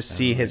 You can just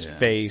see his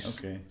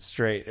face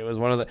straight. It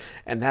was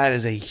and that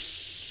is a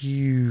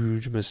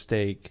huge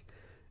mistake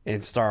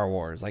in Star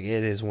Wars. Like,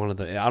 it is one of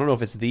the, I don't know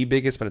if it's the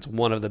biggest, but it's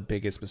one of the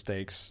biggest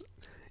mistakes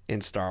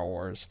in Star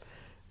Wars.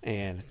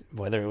 And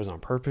whether it was on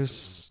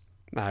purpose,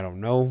 I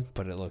don't know,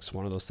 but it looks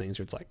one of those things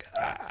where it's like,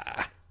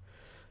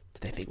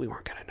 did they think we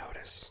weren't going to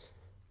notice?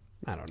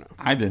 I don't know.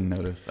 I didn't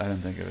notice. I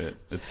didn't think of it.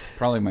 It's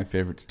probably my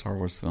favorite Star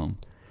Wars film.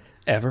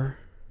 Ever?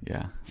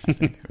 Yeah, I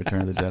think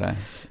Return of the Jedi.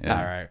 Yeah.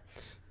 All right.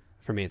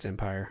 For me, it's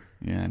Empire.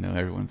 Yeah, I know.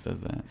 Everyone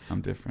says that.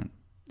 I'm different.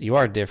 You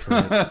are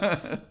different.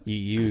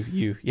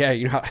 Yeah,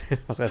 you know, I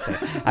was going to say,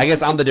 I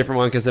guess I'm the different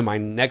one because then my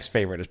next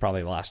favorite is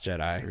probably The Last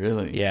Jedi.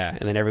 Really? Yeah,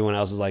 and then everyone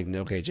else is like,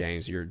 okay,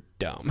 James, you're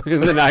dumb.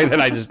 then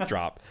I just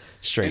drop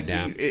straight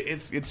down.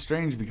 It's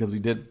strange because we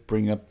did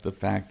bring up the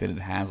fact that it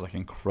has like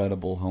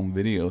incredible home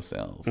video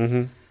sales.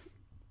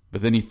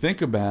 But then you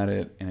think about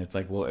it, and it's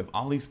like, well, if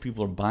all these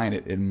people are buying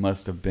it, it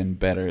must have been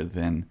better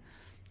than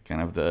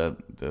kind of the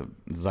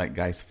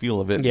zeitgeist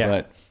feel of it. Yeah.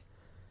 But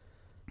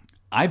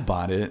I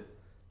bought it,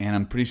 and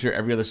I'm pretty sure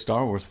every other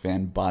Star Wars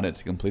fan bought it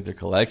to complete their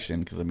collection.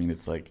 Because, I mean,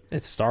 it's like...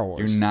 It's Star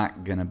Wars. You're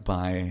not going to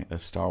buy a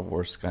Star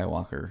Wars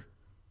Skywalker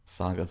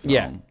saga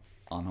film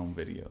on home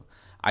video.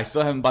 I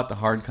still haven't bought the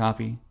hard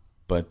copy,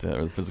 or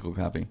the physical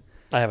copy.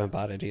 I haven't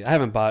bought it either. I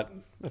haven't bought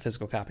a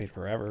physical copy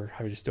forever.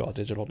 I would just do all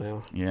digital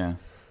now. Yeah.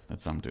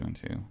 That's what I'm doing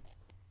too.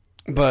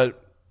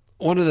 But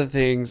one of the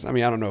things, I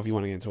mean, I don't know if you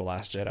want to get into a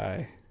Last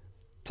Jedi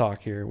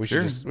talk here. We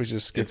should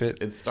just skip it.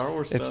 It's Star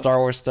Wars stuff. It's Star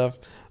Wars stuff.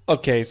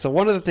 Okay, so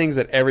one of the things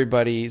that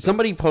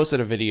somebody posted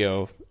a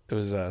video, it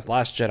was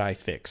Last Jedi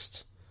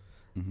Fixed.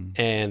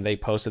 And they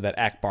posted that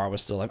Akbar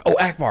was still like, oh,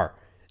 Akbar,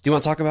 do you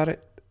want to talk about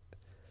it?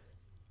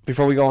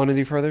 Before we go on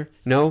any further?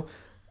 No?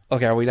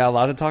 Okay, are we not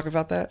allowed to talk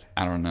about that?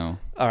 I don't know.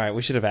 All right,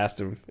 we should have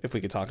asked him if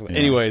we could talk about it.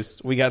 Anyways,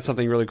 we got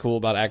something really cool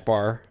about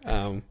Akbar.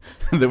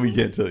 That we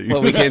can't tell you.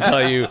 Well, we can't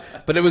tell you.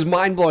 But it was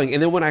mind-blowing.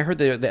 And then when I heard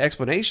the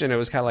explanation, it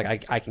was kind of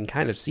like, I can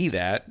kind of see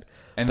that.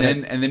 And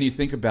then you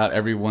think about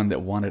everyone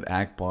that wanted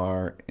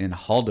Akbar in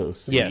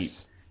Holdo's seat.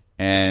 Yes.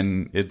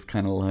 And it's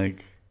kind of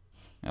like,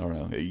 I don't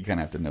know. You kind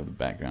of have to know the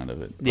background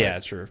of it. Yeah,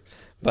 true.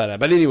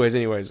 But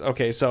anyways.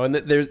 Okay, so in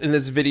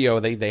this video,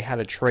 they had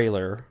a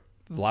trailer,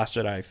 The Last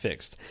Jedi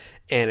Fixed.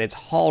 And it's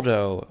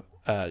Holdo.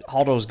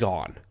 Holdo's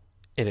gone.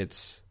 And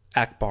it's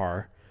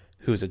Akbar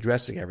who's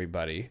addressing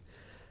everybody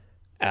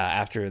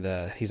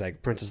after he's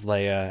like, Princess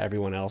Leia,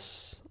 everyone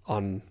else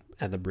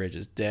at the bridge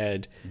is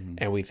dead,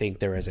 and we think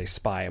there is a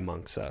spy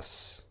amongst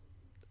us.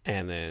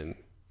 And then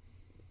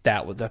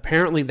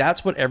apparently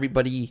that's what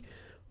everybody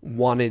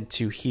wanted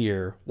to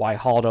hear. Why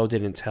Holdo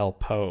didn't tell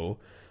Poe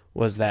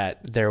was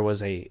that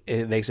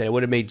they said it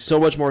would have made so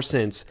much more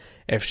sense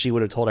if she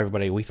would have told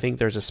everybody, we think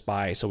there's a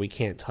spy, so we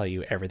can't tell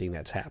you everything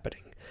that's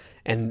happening.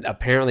 And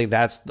apparently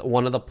that's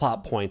one of the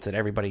plot points that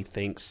everybody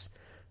thinks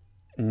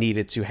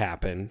needed to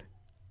happen.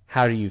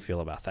 How do you feel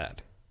about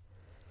that?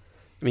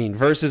 I mean,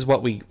 versus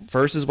what we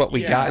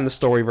got in the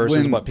story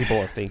versus what people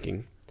are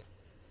thinking.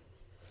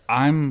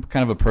 I'm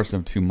kind of a person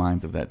of two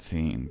minds of that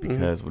scene,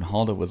 because when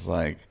Halda was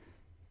like,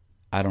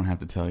 I don't have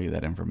to tell you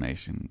that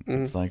information.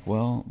 It's like,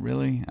 well,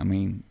 really? I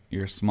mean,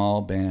 you're a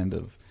small band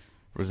of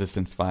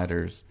resistance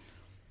fighters.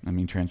 I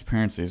mean,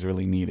 transparency is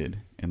really needed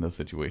in those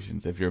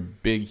situations. If you're a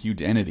big,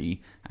 huge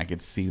entity, I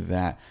could see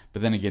that.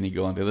 But then again, you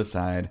go on the other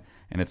side,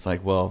 and it's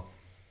like, well,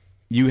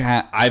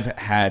 I've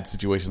had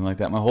situations like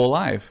that my whole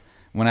life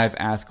when I've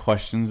asked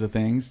questions of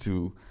things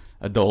to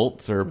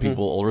adults or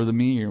people older than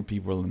me or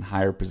people in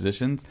higher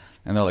positions,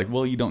 and they're like,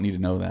 well, you don't need to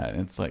know that.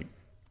 And it's like,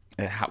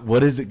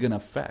 what is it going to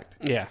affect?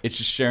 Yeah. It's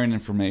just sharing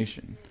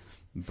information.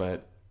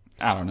 But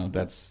I don't know.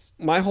 That's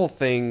my whole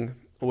thing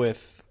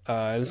with,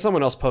 and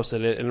someone else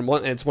posted it, and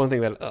it's one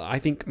thing that I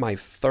think my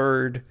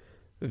third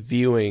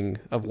viewing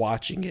of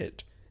watching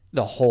it,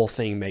 the whole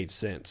thing made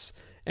sense.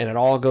 And it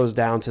all goes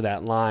down to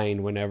that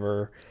line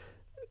whenever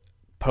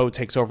Poe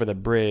takes over the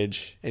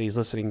bridge and he's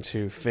listening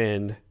to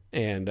Finn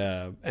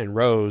and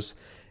Rose,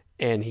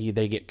 and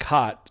they get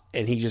caught,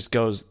 and he just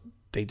goes,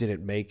 they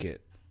didn't make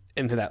it.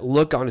 And that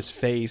look on his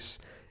face,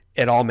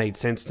 it all made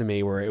sense to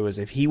me, where it was,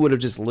 if he would have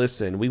just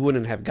listened, we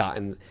wouldn't have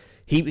gotten,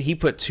 he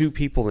put two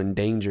people in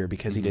danger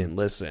because he didn't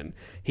listen.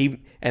 And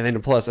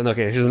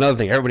okay, here's another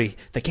thing. Everybody,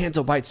 the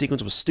Canto Bight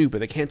sequence was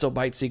stupid. The Canto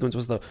Bight sequence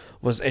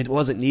it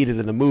wasn't needed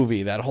in the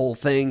movie, that whole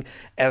thing.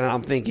 And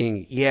I'm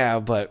thinking, yeah,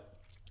 but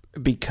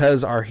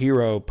because our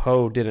hero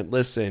Poe didn't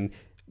listen,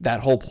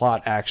 that whole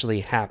plot actually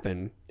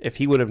happened. If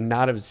he would have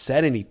not have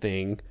said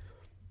anything,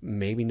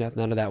 maybe none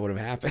of that would have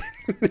happened.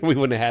 We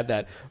wouldn't have had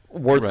that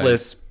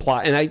worthless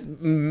plot. And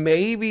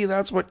maybe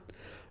that's what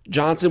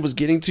Johnson was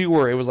getting to,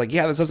 where it was like,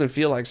 yeah, this doesn't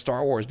feel like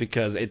Star Wars,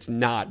 because it's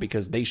not,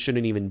 because they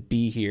shouldn't even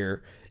be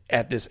here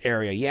at this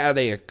area. Yeah,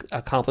 they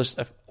accomplished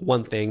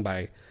one thing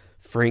by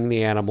freeing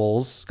the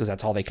animals, because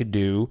that's all they could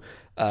do.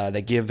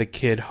 They give the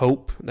kid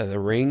hope, the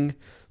ring.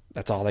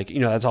 That's all they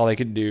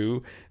could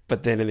do.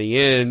 But then in the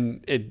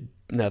end,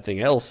 nothing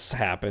else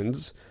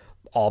happens,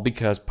 all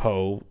because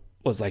Poe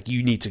was like,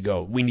 you need to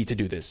go. We need to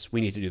do this.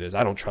 We need to do this.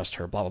 I don't trust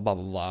her, blah, blah, blah,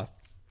 blah, blah.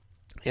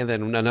 And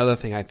then another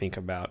thing I think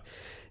about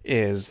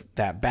is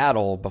that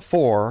battle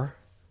before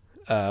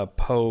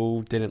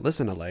Poe didn't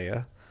listen to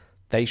Leia.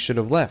 They should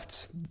have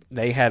left.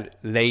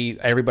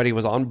 Everybody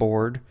was on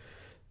board.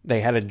 They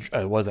had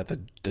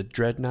the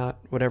Dreadnought,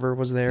 whatever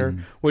was there,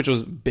 which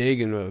was big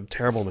and a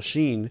terrible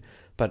machine.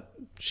 But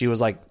she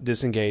was like,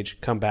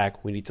 disengage, come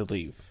back, we need to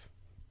leave.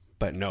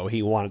 But no,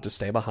 he wanted to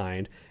stay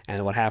behind.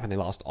 And what happened? They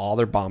lost all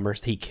their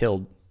bombers. He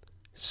killed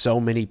so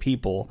many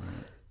people.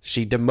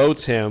 She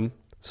demotes him.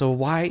 So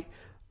why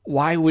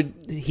would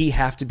he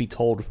have to be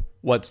told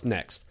what's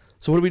next?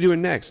 So what are we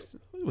doing next?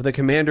 The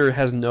commander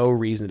has no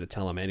reason to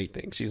tell him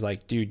anything. She's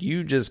like, dude,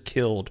 you just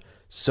killed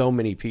so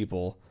many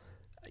people.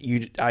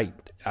 I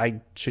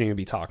shouldn't even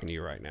be talking to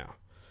you right now.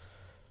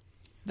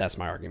 That's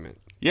my argument.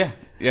 Yeah,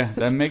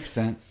 that makes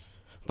sense.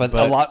 But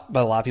a lot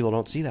of people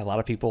don't see that. A lot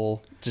of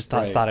people just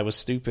thought it was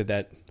stupid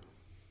that.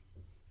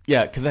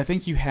 Yeah, because I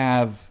think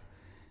the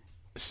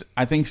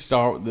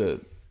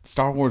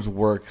Star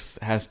Wars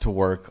has to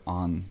work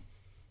on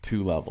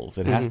two levels.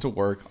 It has to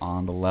work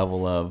on the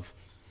level of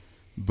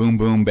boom,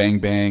 boom, bang,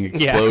 bang,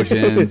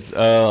 explosions.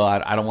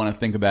 I don't want to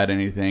think about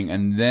anything.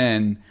 And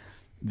then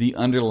the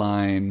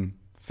underlying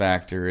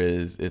factor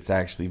is it's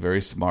actually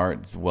very smart.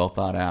 It's well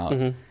thought out.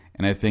 And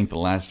I think The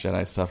Last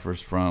Jedi suffers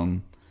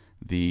from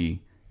the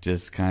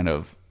just kind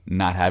of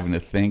not having to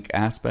think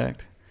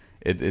aspect.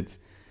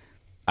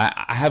 I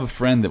have a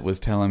friend that was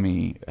telling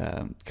me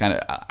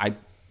I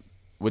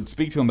would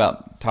talk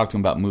to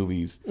him about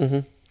movies,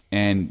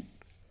 and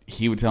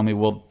he would tell me,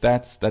 well,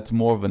 that's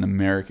more of an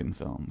American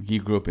film. He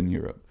grew up in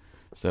Europe,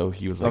 so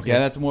he was like, yeah,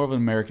 that's more of an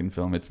American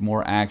film. It's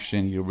more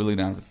action. You really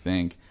don't have to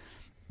think,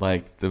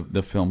 like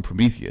the film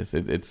Prometheus.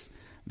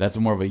 That's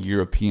more of a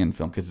European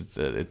film, because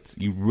it's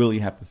you really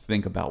have to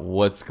think about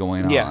what's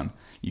going on.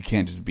 You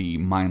can't just be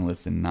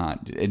mindless and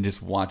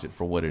just watch it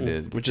for what it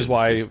is. Which is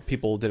why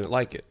people didn't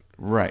like it.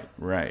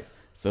 Right.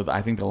 So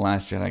I think The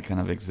Last Jedi kind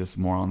of exists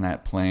more on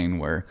that plane,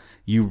 where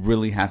you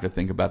really have to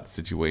think about the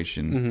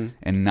situation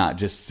and not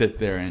just sit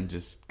there and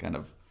just kind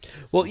of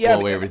blow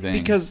away everything.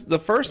 Because the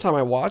first time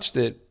I watched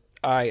it,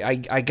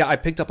 I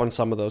picked up on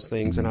some of those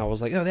things, and I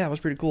was like, oh, that was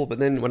pretty cool. But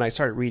then when I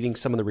started reading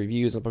some of the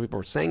reviews and what people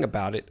were saying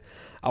about it,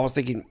 I was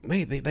thinking,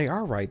 wait, they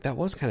are right. That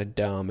was kind of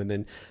dumb. And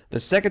then the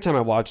second time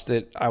I watched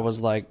it, I was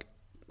like,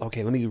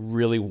 okay, let me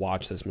really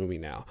watch this movie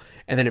now.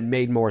 And then it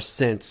made more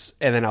sense.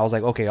 And then I was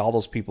like, okay, all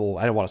those people,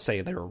 I don't want to say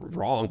they were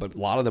wrong, but a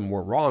lot of them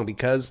were wrong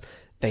because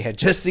they had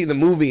just seen the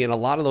movie, and a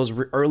lot of those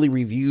early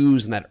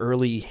reviews and that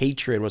early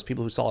hatred was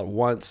people who saw it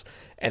once,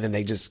 and then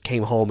they just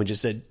came home and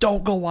just said,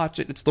 don't go watch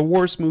it. It's the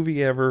worst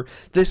movie ever.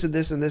 This and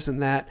this and this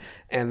and that.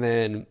 And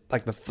then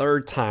like the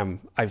third time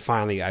I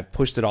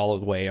pushed it all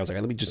away. I was like,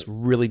 let me just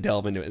really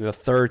delve into it. And the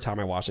third time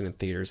I watched it in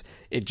theaters,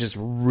 it just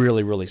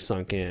really, really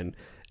sunk in.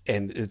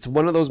 And it's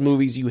one of those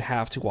movies you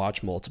have to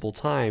watch multiple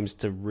times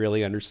to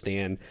really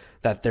understand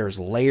that there's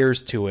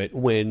layers to it.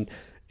 When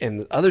in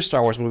the other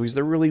Star Wars movies,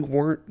 there really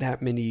weren't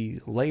that many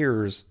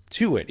layers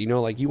to it. You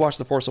know, like you watch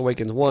The Force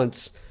Awakens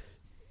once,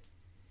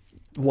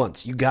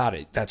 you got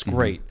it. That's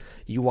great.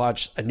 You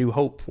watch A New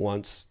Hope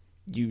once,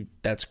 you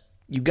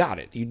got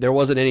it. There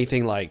wasn't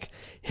anything like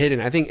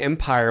hidden. I think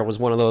Empire was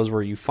one of those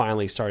where you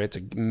finally started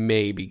to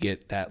maybe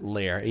get that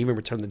layer. Even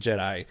Return of the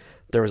Jedi,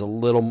 there was a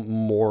little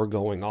more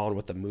going on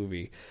with the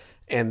movie.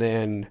 And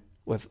then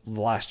with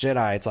The Last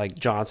Jedi, it's like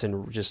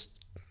Johnson just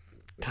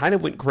kind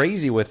of went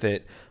crazy with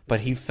it, but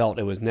he felt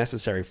it was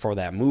necessary for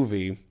that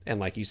movie. And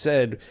like you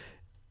said,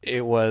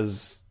 it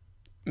was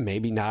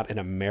maybe not an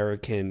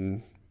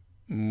American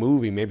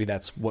movie. Maybe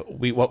that's what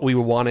we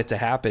wanted to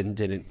happen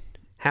didn't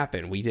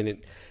happen. We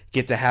didn't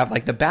get to have,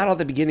 like, the battle at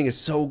the beginning is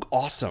so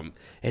awesome.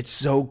 It's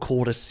so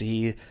cool to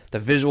see. The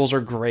visuals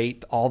are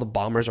great. All the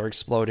bombers are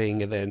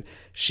exploding, and then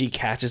she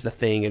catches the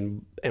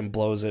thing and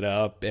blows it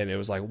up, and it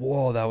was like,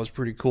 whoa, that was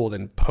pretty cool.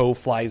 Then Poe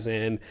flies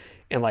in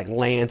and like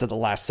lands at the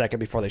last second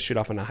before they shoot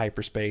off into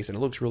hyperspace, and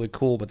it looks really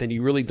cool, but then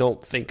you really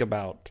don't think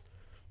about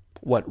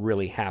what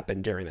really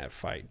happened during that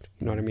fight.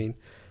 You know what I mean?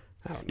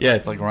 I don't know. Yeah,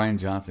 it's like Rian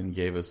Johnson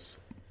gave us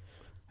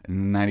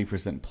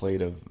 90%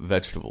 plate of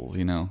vegetables,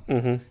 you know,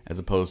 as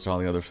opposed to all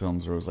the other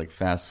films where it was like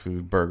fast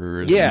food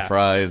burgers and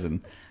fries,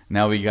 and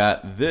now we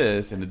got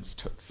this, and it's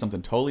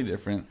something totally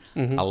different.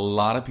 A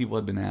lot of people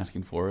have been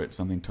asking for it,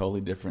 something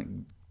totally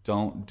different.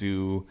 Don't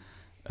do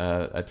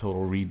a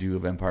total redo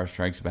of Empire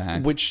Strikes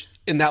Back.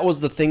 And that was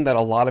the thing that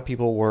a lot of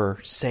people were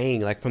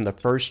saying, like from the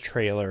first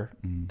trailer,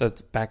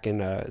 back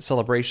in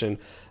Celebration,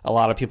 a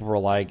lot of people were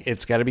like,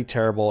 it's got to be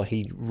terrible.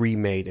 He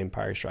remade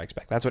Empire Strikes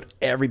Back. That's what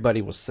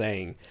everybody was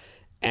saying.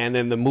 And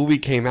then the movie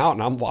came out,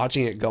 and I'm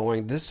watching it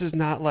going, this is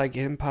not like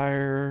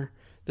Empire.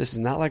 This is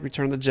not like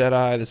Return of the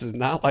Jedi. This is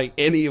not like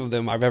any of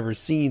them I've ever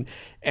seen.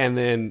 And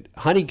then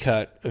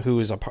Honeycutt, who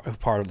is a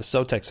part of the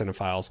Sotek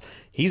Cinephiles,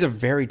 he's a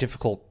very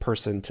difficult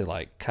person to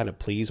like kind of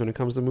please when it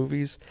comes to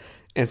movies.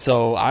 And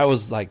so I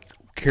was like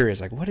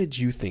curious, like, what did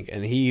you think?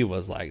 And he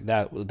was like,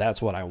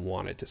 that's what I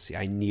wanted to see.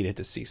 I needed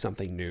to see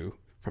something new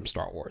from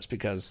Star Wars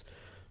because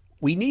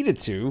we needed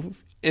to.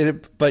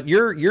 But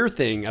your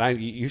thing, and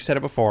you said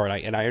it before,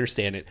 and I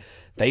understand it.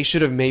 They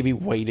should have maybe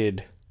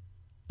waited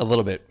a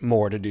little bit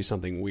more to do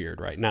something weird,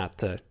 right? Not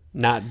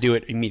do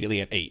it immediately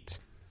at 8.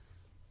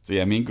 So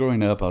yeah, I mean,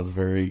 growing up, I was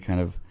very kind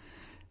of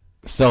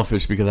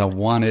selfish because I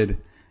wanted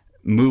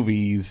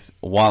movies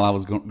while I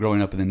was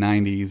growing up in the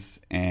 90s,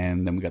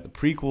 and then we got the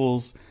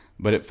prequels.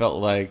 But it felt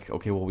like,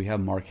 okay, well, we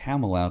have Mark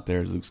Hamill out there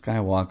as Luke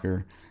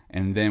Skywalker,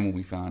 and then when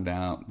we found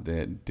out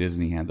that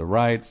Disney had the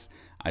rights,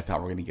 I thought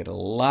we were going to get a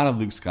lot of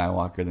Luke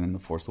Skywalker. Then The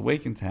Force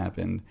Awakens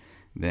happened.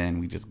 Then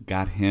we just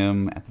got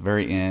him at the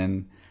very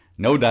end.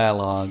 No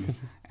dialogue.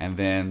 And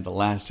then The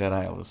Last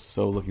Jedi, I was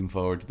so looking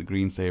forward to the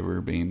green saber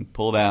being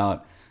pulled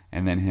out.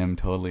 And then him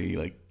totally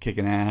like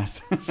kicking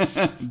ass,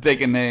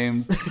 taking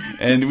names.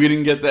 And we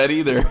didn't get that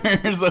either.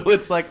 So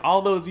it's like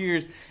all those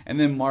years. And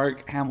then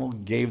Mark Hamill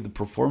gave the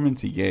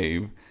performance he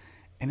gave.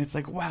 And it's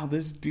like, wow,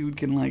 this dude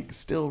can like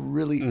still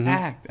really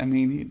act. I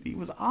mean, he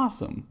was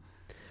awesome.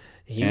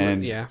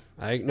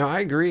 I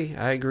agree.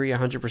 I agree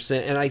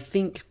 100%. And I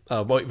think,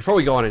 before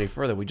we go on any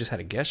further, we just had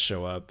a guest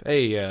show up.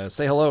 Hey,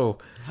 say hello.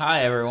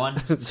 Hi,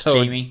 everyone.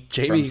 Jamie from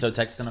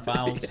Sotek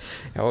Cinephiles.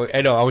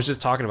 I know. I was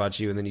just talking about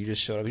you, and then you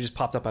just showed up. You just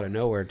popped up out of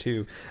nowhere,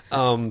 too.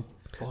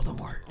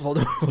 Voldemort.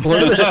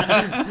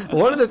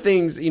 One of the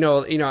things, you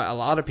know, a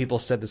lot of people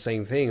said the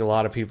same thing. A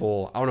lot of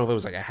people, I don't know if it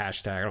was like a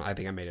hashtag. I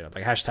think I made it up.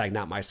 Like hashtag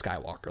not my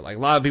Skywalker. Like a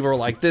lot of people were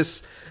like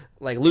this.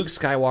 Like Luke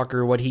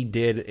Skywalker, what he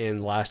did in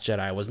Last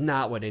Jedi was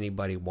not what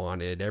anybody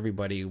wanted.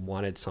 Everybody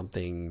wanted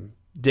something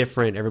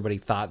different. Everybody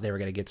thought they were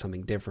going to get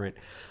something different.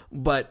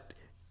 But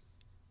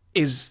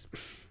is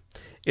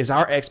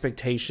our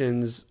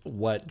expectations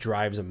what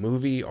drives a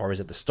movie, or is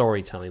it the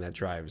storytelling that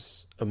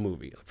drives a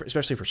movie,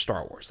 especially for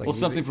Star Wars? Like, well,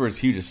 something for as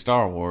huge as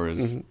Star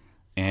Wars,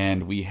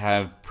 and we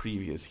have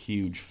previous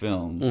huge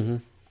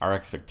films, our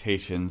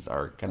expectations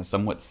are kind of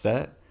somewhat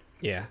set.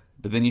 Yeah.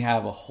 But then you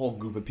have a whole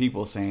group of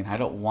people saying, I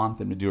don't want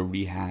them to do a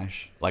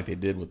rehash like they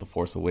did with The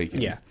Force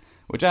Awakens. Yeah.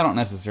 Which I don't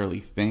necessarily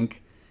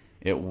think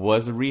it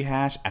was a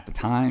rehash at the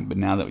time, but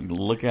now that we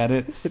look at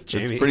it,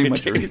 Jamie, it's pretty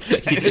much a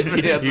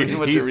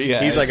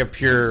rehash. He's like a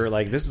pure,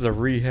 like, this is a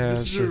rehash.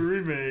 This is a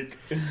remake.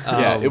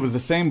 Yeah, it was the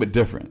same but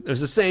different. It was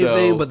the same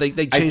thing, but they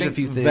changed a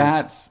few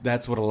things.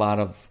 That's what a lot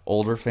of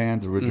older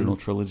fans, original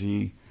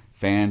trilogy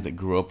fans that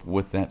grew up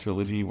with that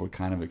trilogy were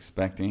kind of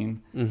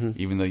expecting,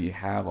 even though you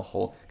have a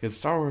whole... Because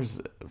Star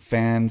Wars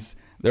fans,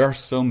 there are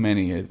so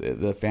many.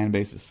 The fan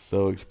base is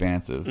so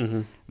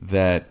expansive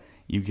that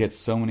you get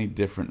so many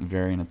different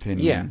varying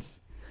opinions.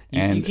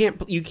 Yeah. And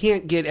you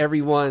can't get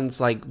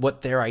everyone's, like,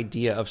 what their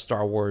idea of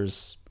Star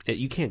Wars...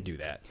 You can't do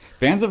that.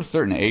 Fans of a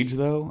certain age,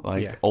 though,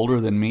 like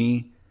older than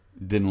me,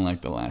 didn't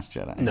like The Last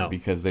Jedi. No.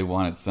 Because they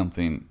wanted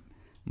something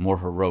more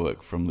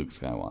heroic from Luke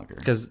Skywalker.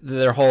 Because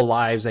their whole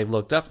lives they've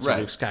looked up to Right.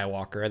 Luke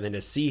Skywalker, and then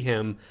to see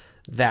him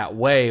that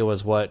way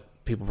was what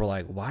people were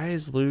like, why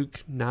is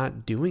Luke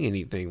not doing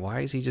anything?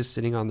 Why is he just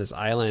sitting on this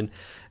island?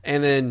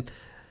 And then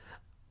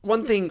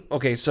one thing,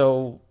 okay,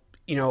 so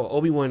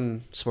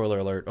Obi-Wan, spoiler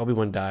alert,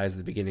 Obi-Wan dies at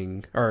the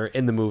beginning, or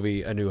in the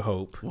movie A New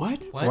Hope.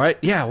 What? Right?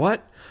 Yeah,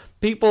 what?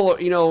 People,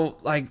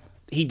 like,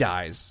 he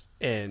dies,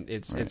 and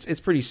it's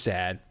pretty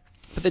sad.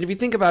 But then if you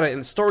think about it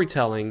in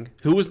storytelling,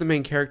 who was the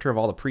main character of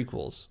all the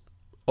prequels?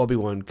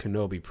 Obi-Wan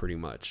Kenobi, pretty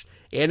much.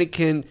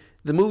 Anakin,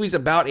 the movie's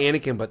about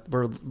Anakin, but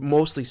we're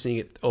mostly seeing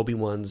it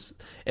Obi-Wan's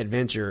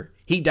adventure.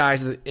 He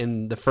dies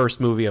in the first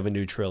movie of a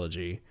new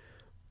trilogy.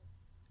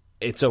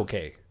 It's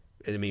okay.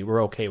 I mean,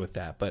 we're okay with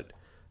that. But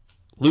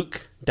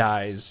Luke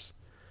dies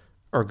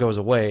or goes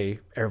away.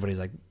 Everybody's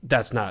like,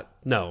 that's not,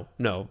 no.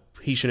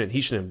 He shouldn't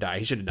have died.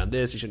 He should have done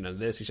this. He shouldn't have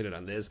done this. He should have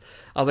done this.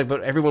 I was like,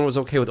 but everyone was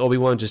okay with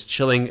Obi-Wan just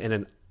chilling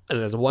in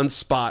as one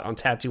spot on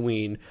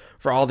Tatooine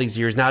for all these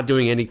years, not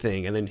doing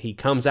anything. And then he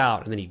comes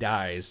out and then he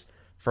dies.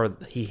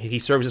 He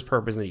serves his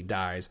purpose and then he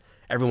dies.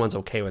 Everyone's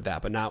okay with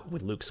that, but not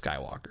with Luke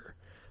Skywalker.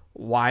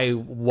 Why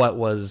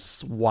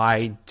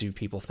do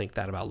people think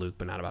that about Luke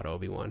but not about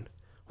Obi-Wan?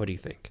 What do you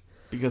think?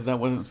 Because that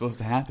wasn't supposed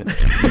to happen.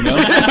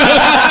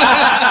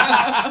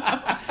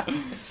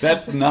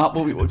 That's not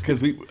what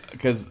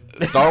because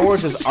Star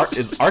Wars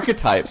is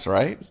archetypes,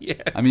 right? Yeah.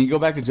 I mean, you go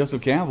back to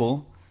Joseph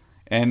Campbell,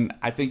 and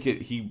I think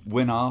he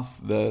went off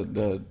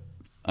the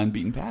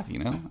unbeaten path.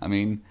 I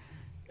mean,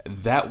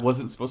 that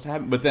wasn't supposed to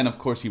happen. But then, of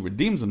course, he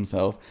redeems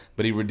himself.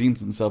 But he redeems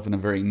himself in a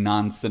very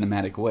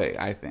non-cinematic way,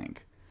 I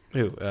think.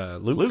 Who?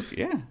 Luke? Luke,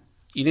 yeah.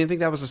 You didn't think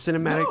that was a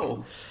cinematic?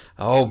 No.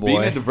 Oh boy!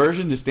 Being a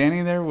diversion, just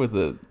standing there with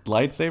a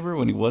lightsaber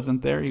when he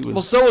wasn't there, he was.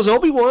 Well, so was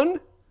Obi-Wan.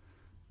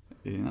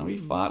 He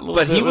fought a little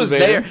But bit. he was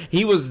there.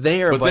 He was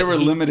there. But they were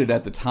limited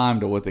at the time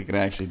to what they could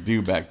actually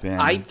do back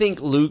then. I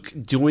think Luke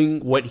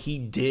doing what he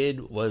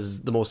did was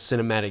the most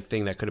cinematic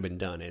thing that could have been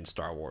done in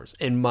Star Wars,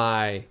 in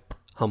my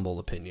humble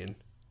opinion.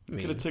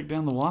 Could have took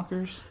down the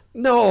walkers.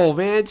 No,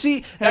 man.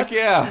 See,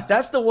 yeah.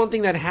 That's the one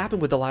thing that happened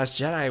with The Last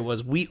Jedi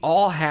was we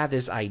all had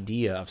this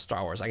idea of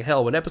Star Wars. Like,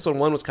 hell, when Episode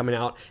 1 was coming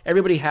out,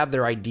 everybody had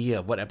their idea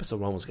of what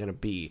Episode 1 was going to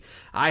be.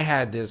 I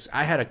had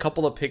a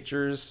couple of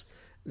pictures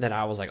that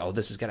I was like, oh,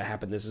 this is going to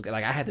happen.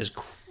 I had this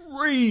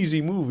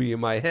crazy movie in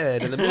my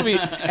head. And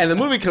the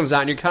movie comes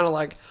out and you're kind of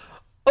like,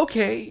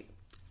 okay,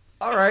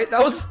 all right,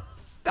 that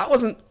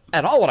wasn't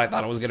at all what I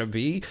thought it was going to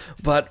be.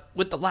 But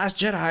with The Last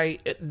Jedi,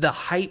 the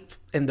hype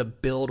and the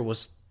build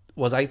was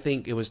I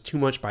think it was too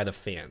much by the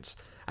fans.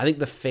 I think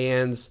the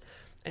fans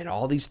and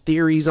all these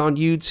theories on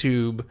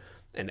YouTube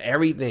and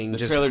everything.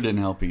 The trailer didn't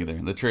help either.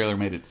 The trailer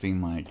made it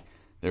seem like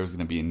there was going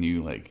to be a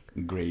new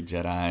Grey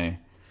Jedi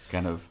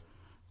kind of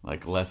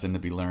lesson to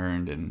be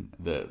learned, and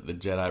the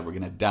Jedi were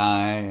going to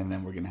die, and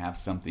then we're going to have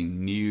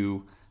something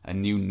new, a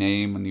new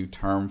name, a new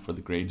term for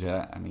the Grey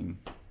Jedi. I mean.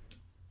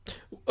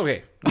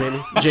 Okay,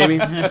 Jamie,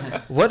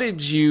 what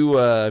did you,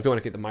 if you want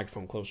to get the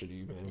microphone closer to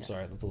you, man, I'm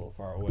sorry, that's a little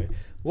far away.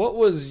 What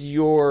was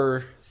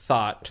your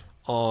thought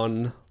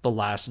on The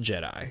Last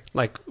Jedi?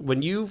 Like,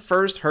 when you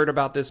first heard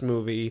about this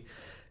movie,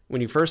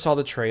 when you first saw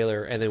the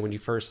trailer, and then when you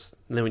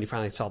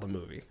finally saw the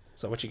movie.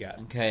 So what you got?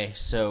 Okay,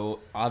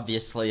 so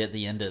obviously at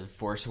the end of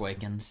Force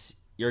Awakens,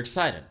 you're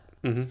excited.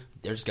 Mm-hmm.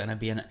 There's gonna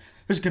be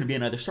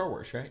another Star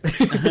Wars, right?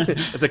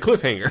 It's a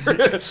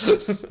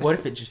cliffhanger. What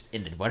if it just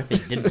ended? What if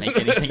it didn't make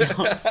anything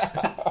else?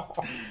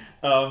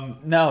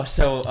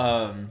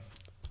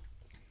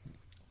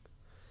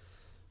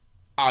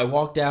 I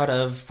walked out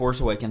of Force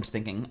Awakens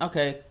thinking,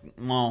 okay,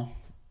 well,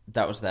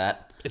 that was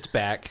that. It's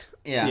back.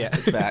 Yeah.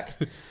 It's back.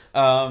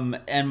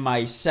 And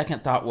my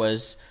second thought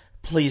was,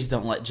 please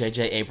don't let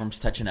J.J. Abrams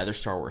touch another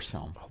Star Wars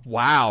film.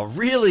 Wow,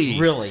 really?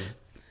 Really.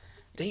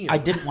 Damn. I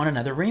didn't want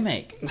another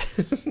remake.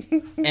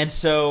 And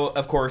so,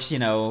 of course,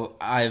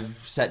 I've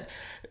said...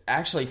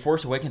 Actually,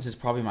 Force Awakens is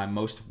probably my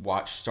most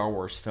watched Star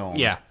Wars film.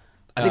 Yeah.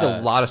 I think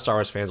a lot of Star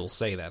Wars fans will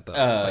say that, though.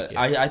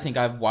 I think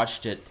I've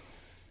watched it...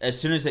 As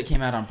soon as it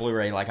came out on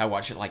Blu-ray, I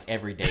watched it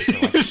every day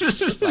for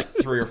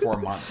 3 or 4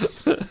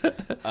 months.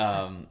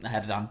 I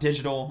had it on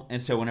digital,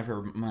 and so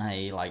whenever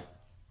my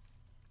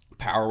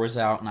power was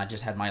out and I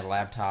just had my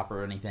laptop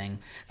or anything,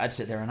 I'd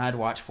sit there and I'd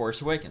watch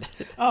Force Awakens.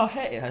 Oh,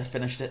 hey, I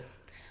finished it.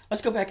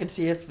 Let's go back and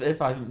see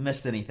if I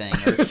missed anything.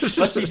 Or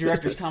let's see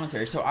director's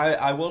commentary. So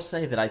I will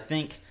say that I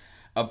think,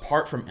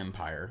 apart from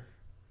Empire,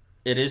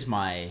 it is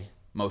my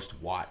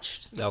most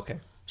watched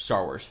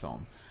Star Wars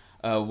film.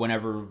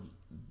 Whenever...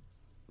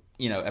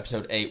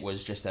 Episode 8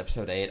 was just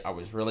Episode 8. I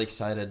was really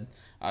excited.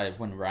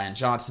 When Rian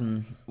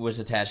Johnson was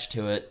attached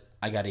to it,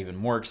 I got even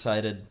more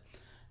excited.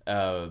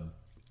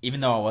 Even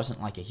though I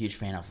wasn't a huge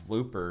fan of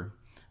Looper,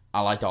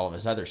 I liked all of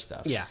his other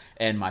stuff. Yeah.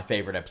 And my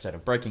favorite episode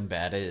of Breaking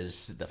Bad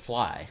is The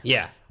Fly.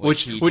 Yeah.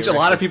 Which a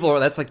lot of people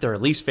that's their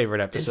least favorite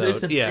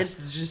episode.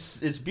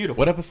 It's beautiful.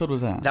 What episode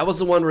was that? That was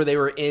the one where they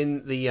were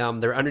in the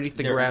they're underneath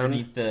the ground.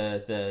 Underneath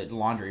the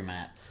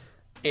laundromat.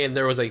 And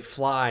there was a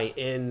fly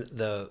in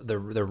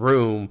the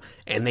room,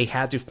 and they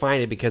had to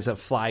find it because a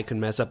fly could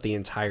mess up the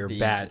entire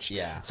batch.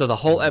 Yeah. So the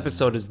whole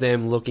episode is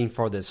them looking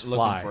for this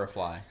fly. Looking for a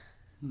fly.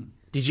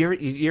 Did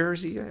you ever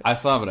see it? I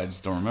saw it, but I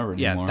just don't remember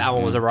it anymore. Yeah, that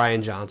one was a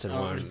Rian Johnson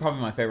one. It was probably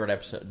my favorite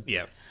episode.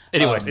 Yeah.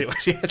 Anyways.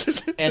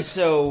 And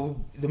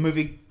so the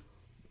movie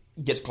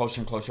gets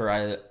closer and closer,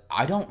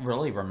 I don't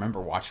really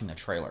remember watching the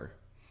trailer.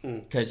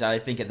 Because I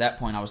think at that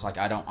point I was like,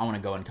 I want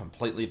to go in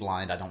completely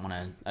blind. I don't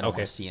want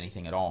to see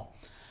anything at all.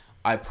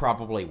 I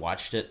probably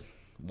watched it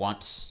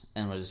once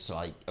and was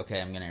like,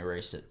 okay, I'm going to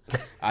erase it.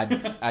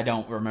 I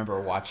don't remember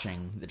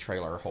watching the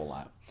trailer a whole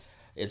lot.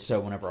 It's so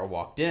whenever I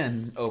walked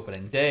in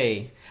opening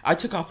day, I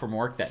took off from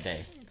work that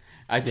day.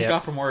 I took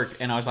off from work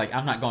and I was like,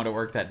 I'm not going to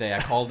work that day. I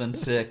called in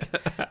sick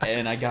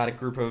and I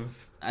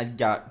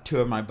got two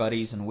of my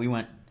buddies and we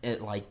went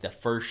at like the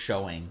first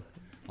showing,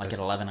 like at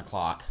 11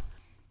 o'clock.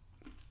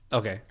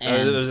 Okay.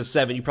 It was a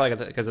 7. You probably got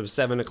that because it was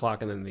 7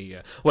 o'clock and then the...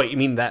 wait, you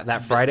mean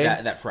that Friday?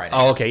 That Friday.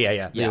 Oh, okay.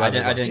 Yeah. Yeah,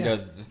 I didn't go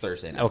the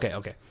Thursday night.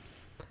 Okay.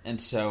 And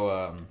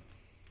so,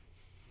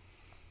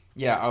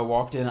 I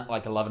walked in at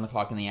like 11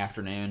 o'clock in the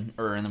afternoon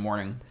or in the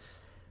morning.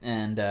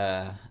 And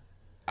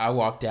I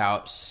walked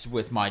out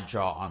with my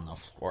jaw on the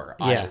floor.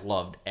 Yeah. I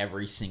loved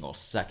every single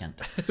second.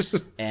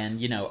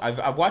 And,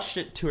 I've watched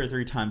it 2 or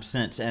 3 times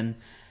since. And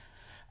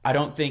I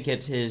don't think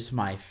it is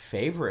my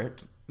favorite,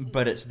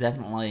 but it's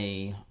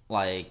definitely...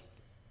 like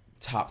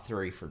top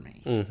 3 for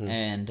me.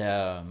 And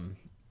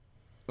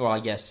I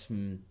guess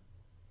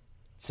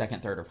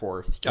second, third, or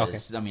fourth.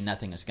 Because, I mean,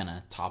 nothing is going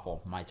to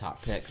topple my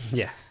top pick.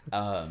 Yeah.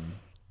 At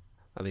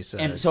least.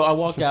 And so I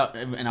walked out,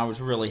 and I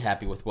was really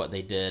happy with what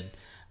they did.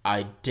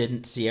 I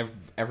didn't see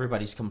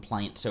everybody's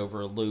complaints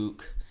over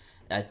Luke.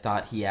 I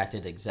thought he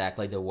acted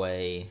exactly the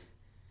way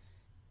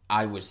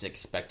I was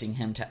expecting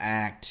him to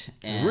act.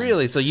 And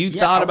really? So you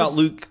thought about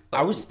Luke?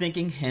 I was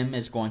thinking him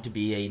as going to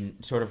be a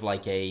sort of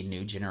like a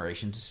new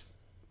generation's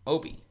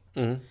Obi.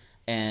 Mm-hmm.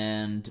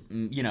 And,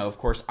 of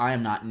course, I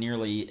am not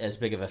nearly as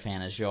big of a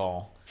fan as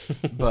y'all.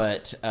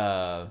 But,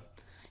 I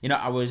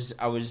was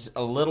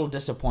a little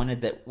disappointed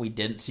that we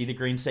didn't see the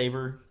green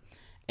saber.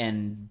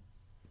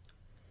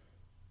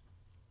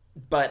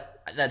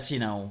 But that's,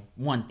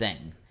 one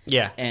thing.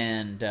 Yeah.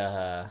 And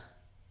I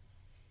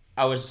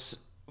was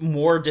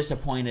more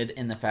disappointed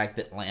in the fact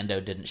that Lando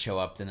didn't show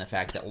up than the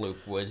fact that Luke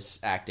was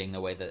acting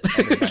the way that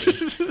everybody,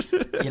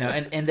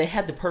 and they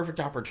had the perfect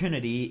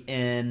opportunity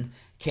in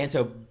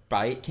Canto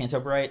Bight,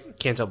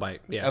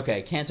 yeah.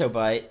 Okay, Canto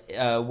Bight,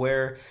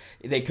 where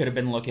they could have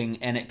been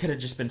looking, and it could have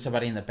just been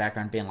somebody in the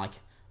background being like,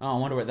 oh, I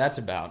wonder what that's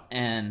about,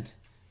 and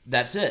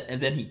that's it. And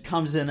then he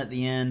comes in at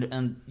the end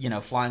and,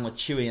 flying with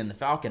Chewie and the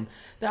Falcon.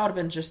 That would have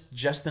been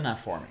just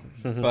enough for me.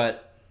 Mm-hmm.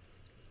 But,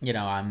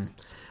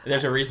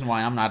 there's a reason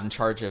why I'm not in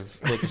charge of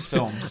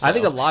Lucasfilm. So. I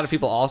think a lot of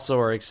people also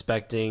are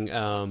expecting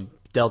Benicio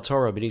del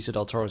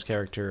Toro's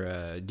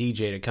character,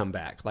 DJ, to come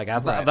back. Like, a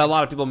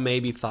lot of people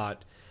maybe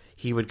thought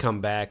he would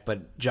come back,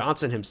 but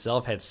Johnson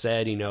himself had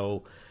said,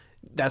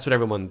 that's what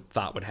everyone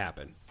thought would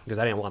happen, because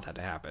I didn't want that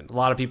to happen. A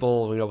lot of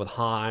people, with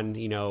Han,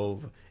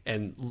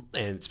 and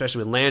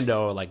especially with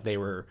Lando, like, they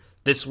were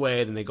this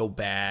way, then they go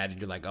bad, and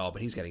you're like, oh,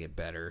 but he's got to get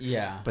better.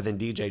 Yeah. But then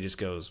DJ just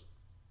goes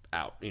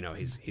out.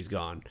 He's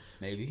gone.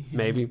 Maybe.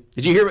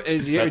 Did you hear?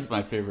 That's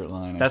my favorite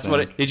line. That's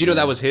what. Did you know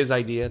that was his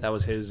idea? That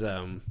was his.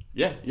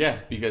 Yeah.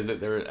 Because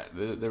they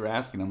were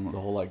asking him the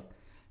whole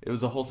it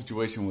was a whole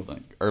situation with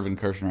Irvin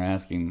Kershner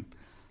asking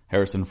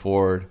Harrison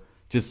Ford,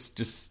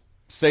 just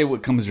say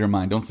what comes to your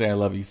mind. Don't say I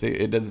love you. Say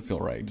it doesn't feel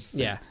right.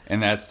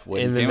 And that's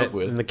what he came up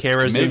with. And the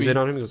camera zooms in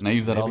on him. He goes, and I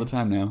use that all the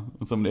time now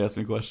when somebody asks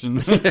me a question.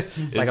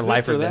 Like a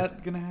life or death.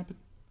 That gonna happen?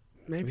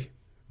 Maybe.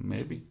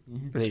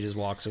 And he just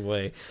walks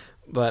away.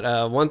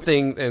 But one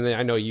thing, and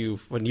I know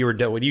when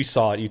you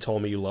saw it, you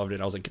told me you loved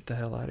it. I was like, get the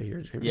hell out of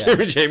here, Jamie. Yeah.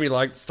 Jamie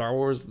liked Star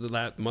Wars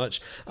that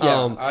much.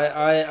 Yeah,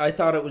 I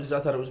thought it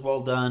was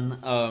well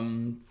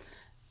done.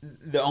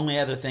 The only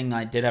other thing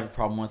I did have a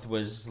problem with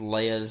was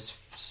Leia's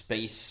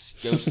space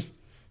ghost.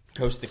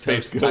 Coast to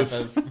coast type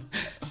of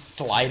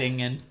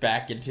sliding and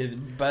back into,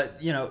 but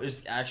it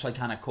was actually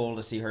kind of cool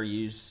to see her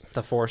use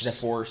the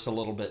force a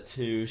little bit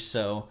too.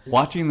 So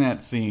watching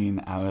that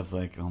scene, I was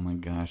like, oh my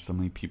gosh, so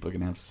many people are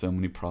gonna have so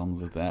many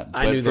problems with that.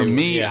 But for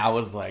me, I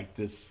was like,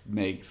 this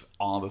makes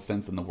all the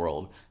sense in the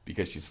world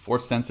because she's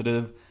force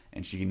sensitive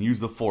and she can use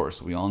the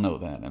force. We all know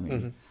that. I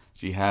mean,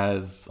 she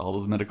has all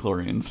those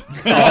midichlorians.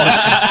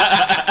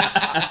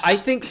 I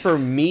think for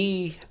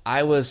me,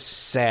 I was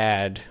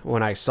sad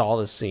when I saw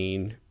the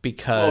scene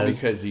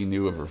because you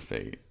knew of her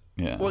fate.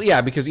 Yeah. Well,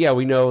 yeah, because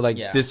we know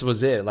this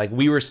was it. Like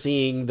we were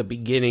seeing the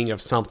beginning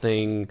of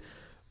something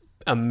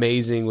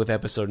amazing with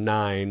Episode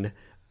 9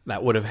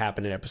 that would have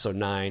happened in Episode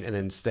 9, and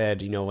then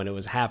instead, when it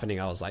was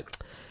happening, I was like,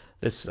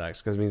 this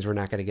sucks because it means we're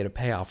not going to get a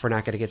payoff. We're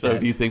not going to get that. So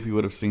do you think we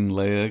would have seen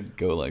Leia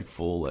go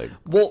full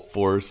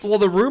force? Well,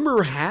 the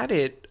rumor had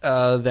it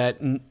that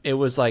it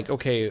was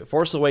okay,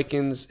 Force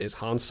Awakens is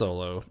Han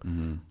Solo.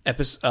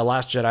 Mm-hmm.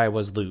 Last Jedi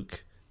was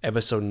Luke.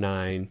 Episode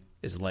 9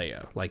 is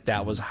Leia.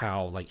 That was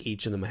how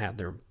each of them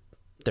had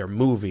their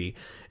movie.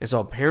 And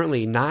so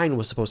apparently 9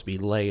 was supposed to be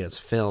Leia's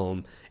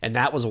film, and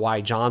that was why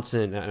Abrams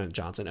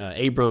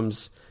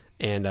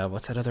and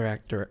what's that other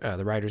actor,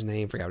 the writer's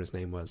name? Forgot what his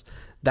name was.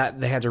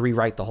 That they had to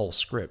rewrite the whole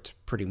script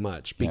pretty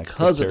much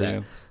because of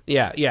that.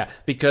 Yeah,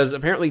 because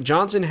apparently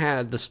Johnson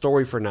had the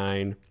story for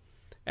 9,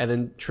 and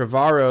then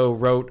Trevorrow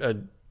wrote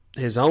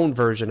his own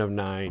version of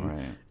 9,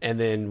 Right. and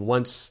then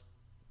once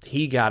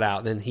he got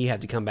out, then he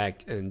had to come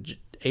back, and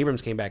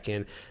Abrams came back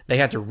in. They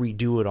had to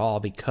redo it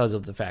all because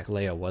of the fact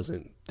Leia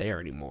wasn't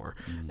there anymore.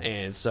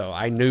 And so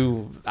I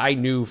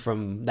knew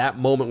from that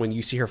moment when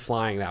you see her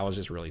flying, that was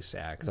just really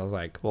sad, because I was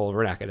like, well,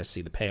 we're not going to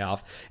see the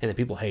payoff. And then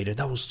people hated,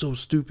 that was so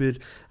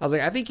stupid. I was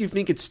like, I think you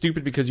think it's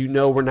stupid because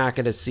we're not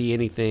going to see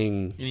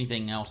anything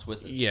else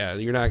with it. Yeah,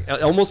 you're not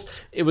almost.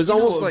 It was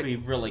almost what like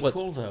would be really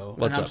cool though.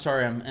 What's and I'm up?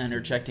 sorry, I'm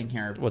interjecting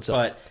here. What's up?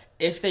 But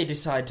if they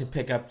decide to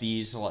pick up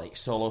these like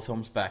solo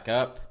films back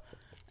up,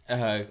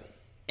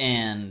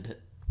 and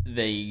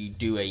they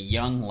do a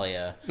young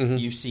Leia,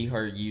 you see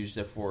her use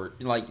the Force,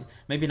 like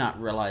maybe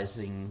not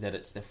realizing that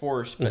it's the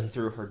Force, but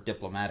through her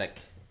diplomatic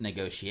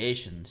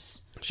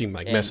negotiations, she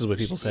messes with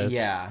people's heads.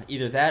 Yeah,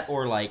 either that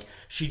or like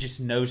she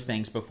just knows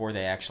things before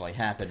they actually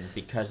happen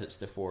because it's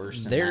the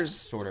Force. And There's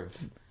that's sort of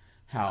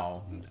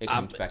how it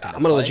comes back.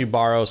 I'm gonna let you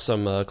borrow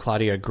some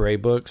Claudia Gray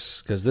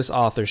books, because this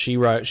author she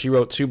wrote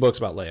 2 books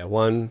about Leia.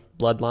 One,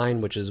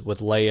 Bloodline, which is with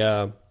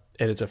Leia.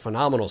 And it's a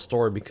phenomenal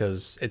story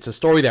because it's a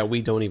story that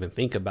we don't even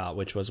think about,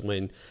 which was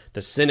when the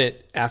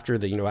Senate, after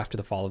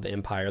the fall of the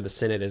Empire,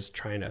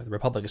 the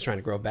Republic is trying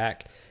to grow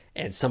back,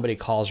 and somebody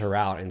calls her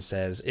out and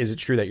says, "Is it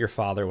true that your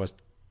father was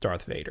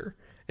Darth Vader?"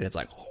 And it's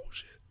like, oh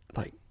shit,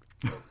 like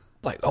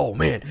oh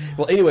man.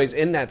 Well, anyways,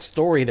 in that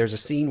story, there's a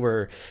scene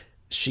where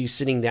she's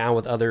sitting down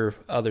with other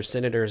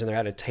senators, and they're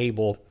at a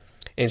table,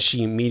 and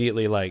she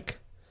immediately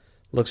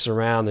looks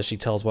around, and she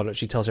tells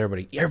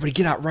everybody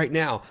get out right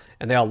now,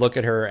 and they all look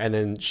at her, and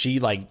then she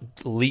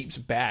leaps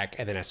back,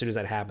 and then as soon as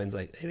that happens,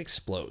 it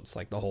explodes,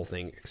 the whole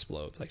thing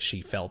explodes,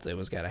 she felt it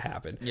was gonna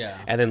happen. Yeah.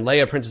 And then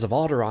Leia, Princess of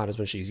Alderaan, is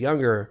when she's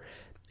younger,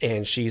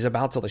 and she's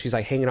about to she's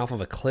hanging off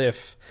of a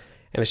cliff,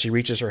 and then she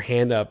reaches her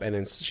hand up, and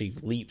then she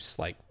leaps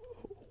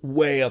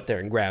way up there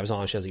and grabs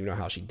on. She doesn't even know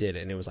how she did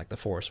it, and it was the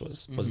Force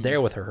was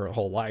there with her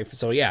whole life.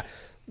 So yeah,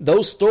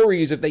 those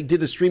stories, if they did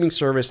the streaming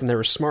service and they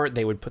were smart,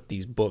 they would put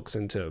these books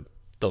into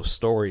those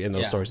stories in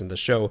the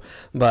show.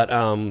 But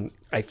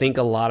I think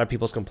a lot of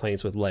people's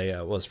complaints with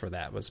Leia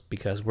was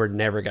because we're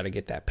never going to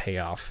get that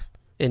payoff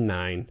in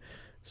 9.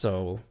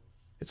 So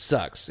it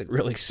sucks. It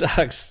really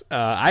sucks.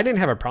 I didn't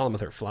have a problem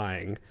with her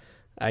flying.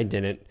 I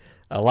didn't.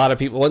 A lot of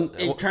people.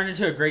 It turned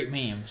into a great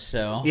meme.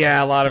 So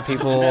yeah, a lot of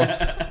people.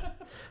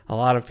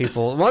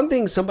 One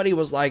thing somebody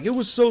was like, it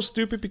was so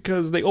stupid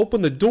because they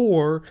opened the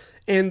door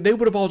and they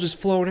would have all just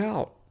flown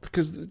out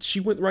because she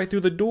went right through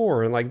the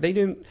door, and they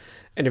didn't.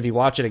 And if you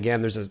watch it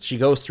again, she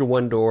goes through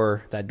one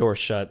door, that door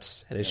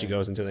shuts, and then she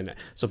goes into the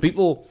next. So a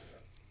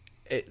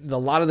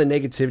lot of the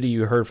negativity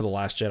you heard for The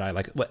Last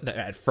Jedi,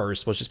 at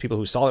first, was just people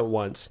who saw it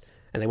once,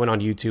 and they went on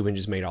YouTube and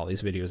just made all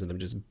these videos of them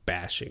just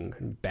bashing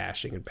and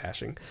bashing and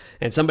bashing.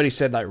 And somebody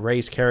said that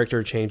Rey's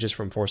character changes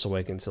from Force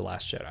Awakens to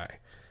Last Jedi.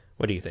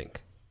 What do you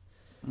think?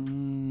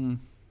 No,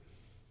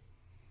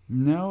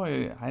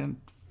 I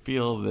don't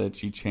feel that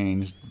she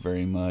changed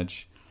very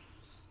much.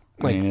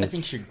 I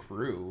think she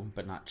grew,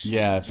 but not changed.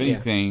 Yeah, if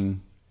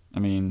anything,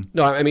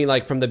 No, I mean,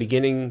 from the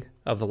beginning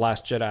of The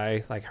Last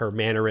Jedi, her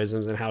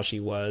mannerisms and how she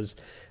was,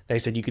 they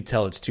said you could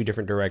tell it's 2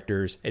 different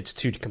directors. It's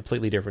 2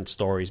 completely different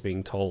stories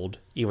being told,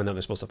 even though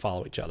they're supposed to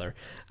follow each other.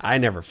 I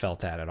never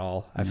felt that at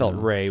all. I felt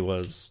Rey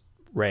was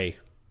Rey.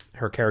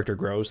 Her character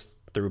grows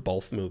through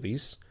both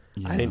movies.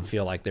 Yeah. I didn't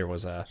feel like there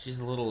was a... She's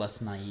a little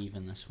less naive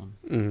in this one.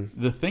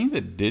 Mm-hmm. The thing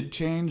that did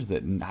change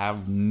that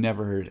I've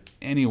never heard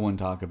anyone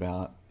talk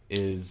about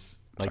is...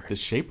 the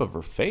shape of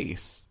her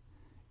face,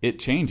 it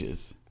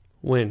changes.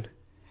 When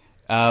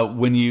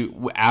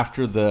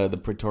after the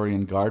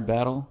Praetorian Guard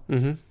battle,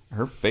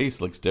 her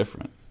face looks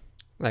different.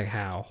 Like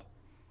how?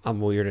 I'm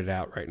weirded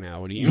out right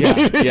now. What do you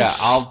mean? Yeah.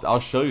 I'll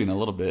show you in a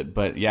little bit,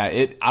 but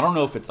yeah, I don't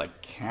know if it's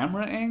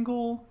camera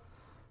angle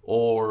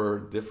or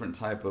different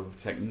type of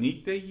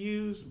technique they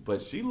use,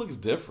 but she looks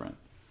different.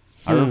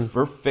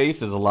 Her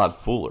face is a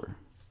lot fuller.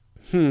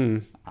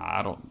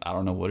 I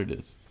don't know what it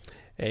is.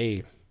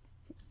 Hey.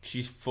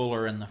 She's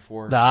fuller in the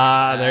Force.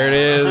 There it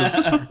is.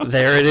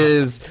 There it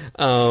is.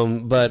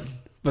 But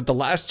The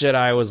Last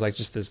Jedi was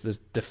just this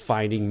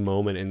defining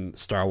moment in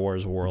Star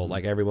Wars world.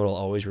 Everyone will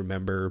always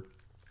remember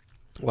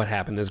what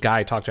happened. This guy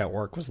I talked to at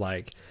work was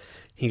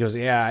he goes,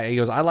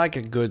 I like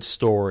a good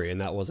story,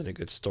 and that wasn't a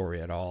good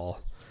story at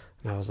all.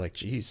 And I was like,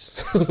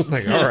 geez. All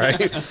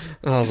right. And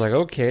I was like,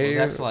 okay.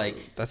 Well,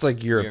 that's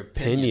your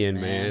opinion,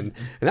 man.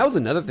 And that was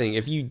another thing.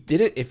 If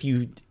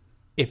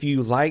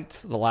you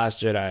liked The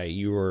Last Jedi,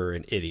 you were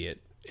an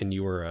idiot and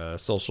you were a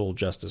social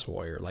justice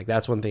warrior.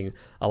 That's one thing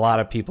a lot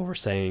of people were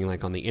saying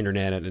on the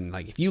internet, and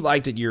if you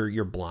liked it,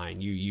 you're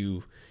blind.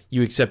 You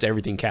accept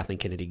everything Kathleen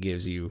Kennedy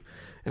gives you.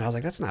 And I was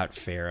like, that's not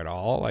fair at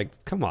all.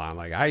 Come on.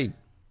 I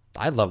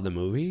love the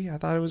movie. I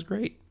thought it was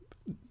great.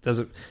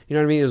 Doesn't, you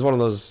know what I mean? It was one of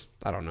those,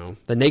 I don't know.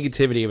 The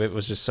negativity of it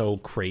was just so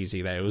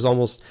crazy that it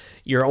was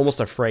you're almost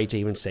afraid to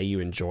even say you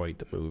enjoyed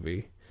the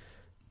movie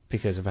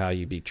because of how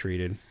you'd be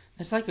treated.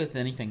 It's like with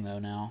anything, though,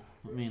 now.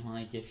 I mean,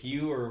 like, if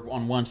you are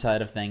on one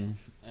side of anything,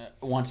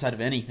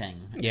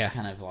 Yeah. it's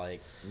kind of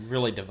like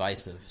really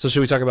divisive. So should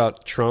we talk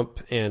about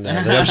Trump and?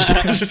 I'm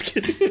just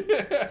kidding.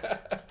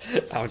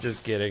 I'm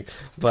just kidding.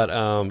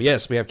 But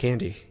yes, we have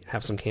candy.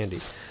 Have some candy.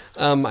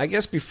 I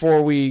guess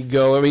before we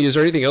go, I mean, is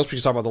there anything else we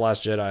should talk about The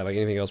Last Jedi? Like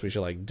anything else we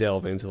should like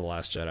delve into The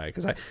Last Jedi?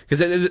 Because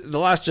The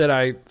Last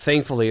Jedi,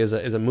 thankfully, is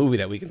a movie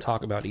that we can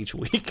talk about each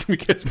week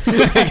because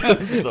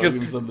There's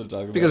always something to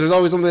talk about. because there's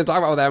always something to talk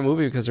about with that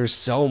movie because there's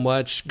so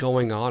much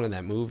going on in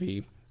that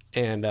movie.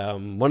 And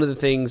one of the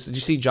things, did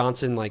you see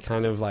Johnson like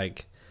kind of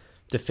like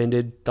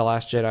defended The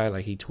Last Jedi?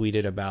 Like he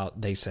tweeted about,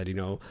 they said, you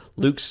know,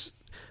 Luke's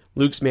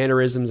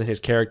mannerisms and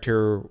his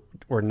character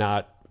were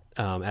not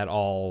at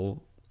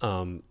all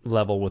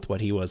level with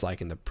what he was like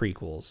in the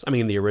prequels. I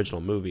mean, the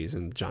original movies.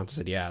 And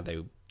Johnson said, yeah,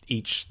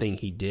 each thing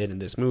he did in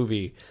this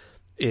movie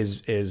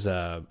is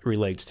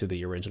relates to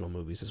the original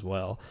movies as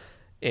well.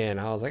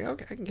 And I was like,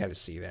 okay, I can kind of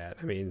see that.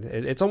 I mean,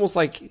 it's almost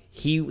like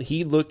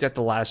he looked at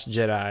The Last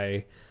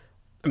Jedi.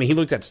 I mean, he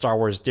looked at Star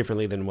Wars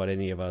differently than what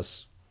any of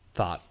us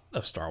thought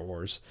of Star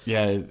Wars.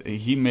 Yeah,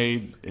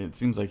 it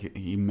seems like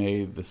he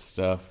made the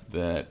stuff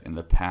that in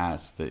the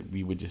past that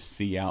we would just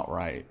see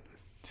outright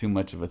too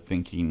much of a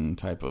thinking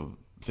type of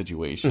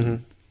situation.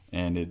 Mm-hmm.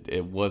 And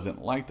it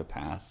wasn't like the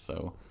past,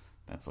 so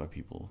that's why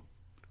people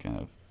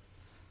kind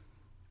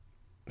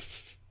of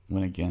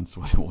went against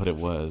what it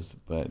was.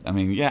 But I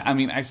mean, yeah, I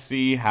mean, I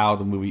see how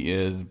the movie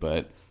is,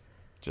 but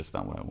just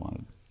not what I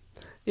wanted.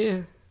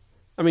 Yeah.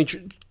 I mean,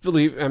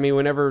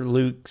 whenever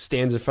Luke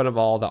stands in front of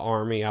all the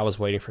army, I was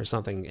waiting for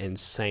something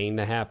insane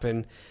to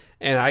happen.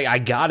 And I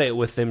got it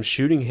with them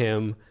shooting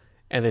him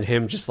and then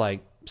him just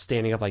like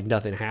standing up like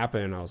nothing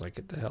happened. I was like,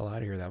 get the hell out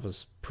of here. That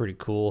was pretty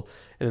cool.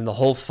 And then the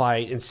whole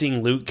fight and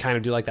seeing Luke kind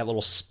of do like that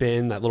little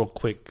spin, that little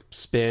quick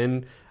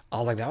spin, I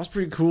was like, that was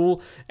pretty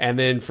cool. And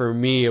then for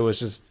me, it was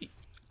just,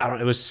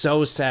 it was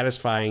so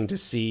satisfying to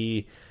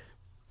see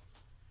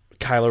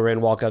Kylo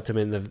Ren walk up to him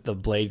and the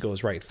blade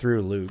goes right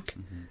through Luke.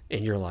 Mm-hmm.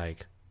 And you're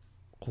like,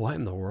 what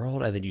in the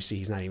world? And then you see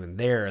he's not even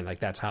there. And like,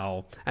 that's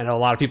how, I know a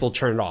lot of people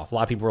turned it off. A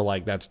lot of people were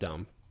like, that's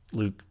dumb.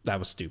 Luke, that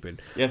was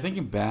stupid. Yeah,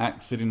 thinking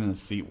back, sitting in the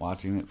seat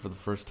watching it for the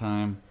first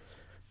time,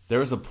 there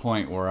was a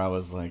point where I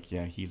was like,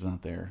 yeah, he's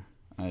not there.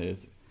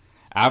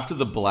 After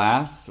the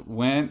blast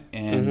went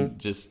and mm-hmm.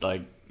 just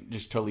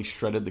totally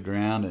shredded the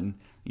ground and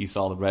you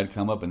saw the red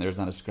come up and there's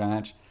not a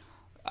scratch.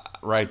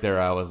 Right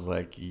there, I was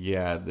like,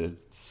 yeah,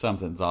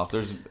 something's off.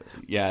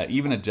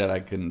 Even a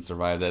Jedi couldn't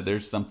survive that.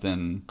 There's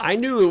something. I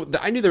knew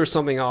there was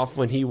something off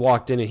when he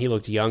walked in and he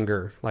looked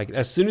younger. Like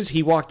as soon as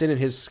he walked in and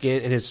his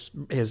skin and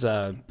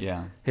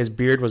his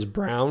beard was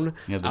brown.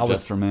 Yeah,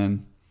 Just for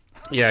Men.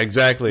 Yeah,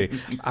 exactly.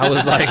 I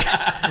was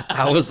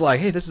like,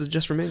 hey, this is a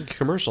Just for Men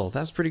commercial.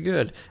 That's pretty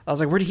good. I was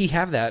like, where did he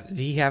have that? Did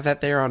he have that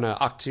there on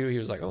Octu? He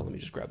was like, oh, let me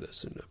just grab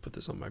this and put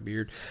this on my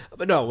beard.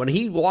 But no, when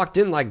he walked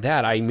in like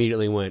that, I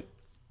immediately went,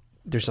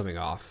 there's something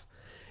off.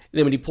 And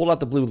then when he pulled out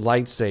the blue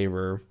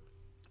lightsaber,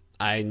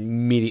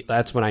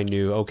 that's when I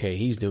knew, okay,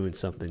 he's doing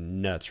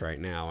something nuts right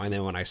now. And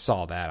then when I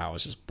saw that, I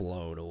was just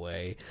blown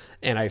away.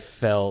 And I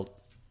felt,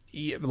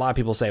 a lot of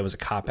people say it was a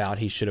cop-out.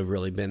 He should have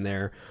really been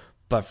there.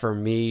 But for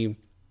me,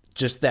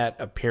 just that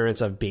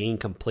appearance of being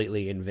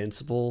completely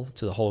invincible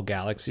to the whole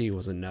galaxy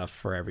was enough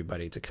for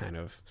everybody to kind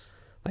of,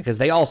 like, because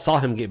they all saw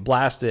him get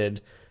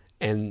blasted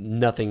and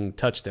nothing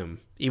touched him.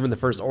 Even the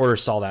First Order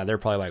saw that. They're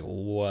probably like,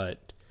 what?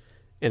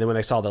 And then when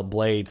they saw the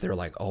blades, they were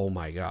like, "Oh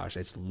my gosh,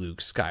 it's Luke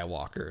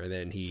Skywalker!" And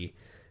then he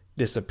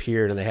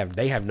disappeared, and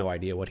they have no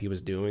idea what he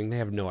was doing. They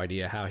have no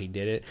idea how he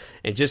did it,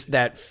 and just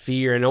that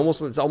fear, and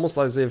it's almost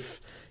as if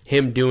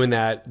him doing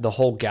that, the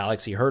whole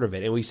galaxy heard of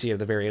it. And we see at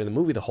the very end of the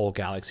movie, the whole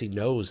galaxy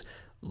knows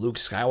Luke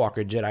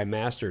Skywalker, Jedi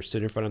Master,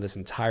 stood in front of this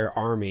entire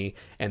army,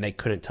 and they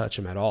couldn't touch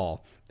him at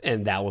all.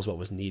 And that was what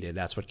was needed.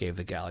 That's what gave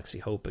the galaxy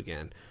hope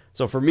again.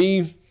 So for me,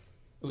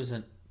 it was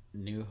a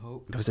new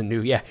hope. It was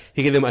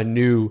he gave them a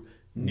New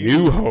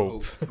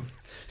Hope.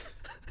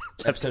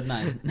 Episode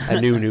 9. A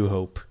new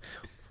hope.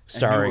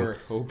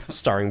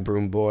 Starring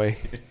Broom Boy.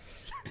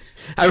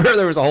 I remember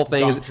there was a whole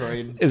thing.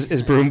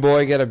 Is Broom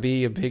Boy gonna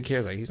be a big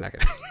character? Like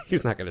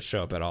he's not gonna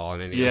show up at all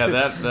in any. Yeah,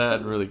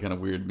 that really kind of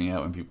weirded me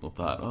out when people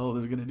thought, oh,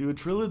 they're gonna do a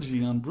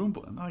trilogy on Broom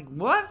Boy. I'm like,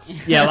 what?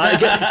 Yeah,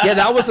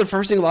 that was the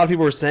first thing a lot of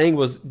people were saying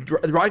was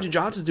Rian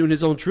Johnson's doing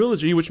his own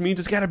trilogy, which means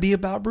it's got to be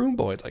about Broom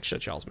Boy. It's like,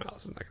 shut y'all's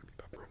mouths. It's not gonna be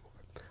about Broom Boy.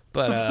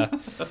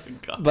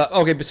 But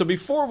okay. So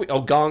before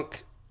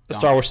Gonk, a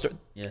Star Wars,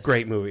 yes.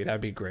 Great movie.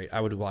 That'd be great.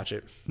 I would watch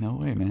it. No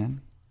way,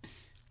 man.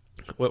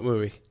 What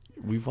movie?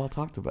 We've all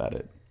talked about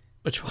it.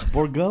 Which one?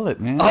 Borgullet,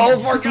 man. Oh,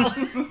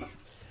 Borgullet.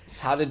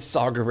 How did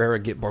Saw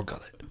Gerrera get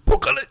Borgullet?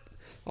 Borgullet.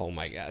 Oh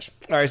my gosh!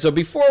 All right, so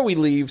before we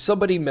leave,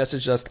 somebody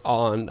messaged us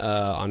on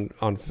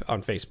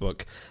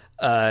Facebook,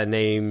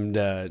 named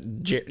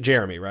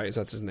Jeremy. Right? Is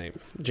that his name?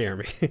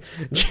 Jeremy.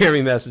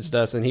 Jeremy messaged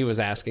us, and he was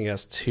asking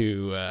us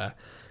to.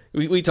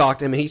 We talked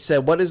to him, and he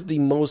said, "What is the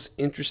most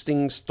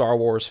interesting Star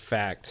Wars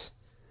fact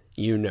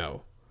you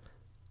know?"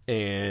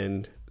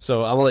 And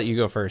So I'm gonna let you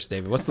go first,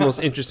 David. What's the most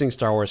interesting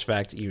Star Wars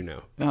fact you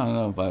know?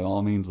 No. By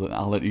all means,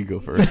 I'll let you go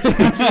first.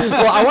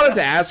 Well, I wanted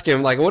to ask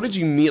him, like, what did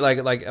you mean,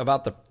 like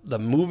about the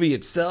movie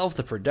itself,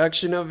 the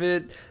production of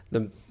it,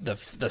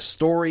 the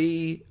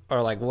story,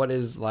 or like what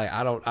is like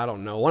I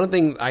don't know. One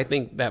thing I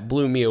think that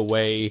blew me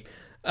away,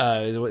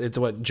 it's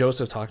what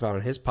Joseph talked about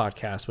on his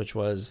podcast, which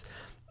was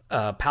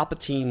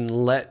Palpatine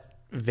let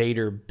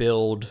Vader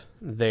build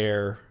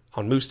there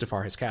on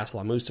Mustafar, his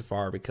castle on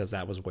Mustafar, because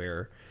that was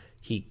where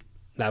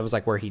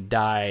where he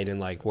died, and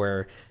like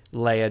where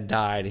Leia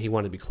died, he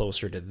wanted to be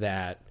closer to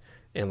that,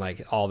 and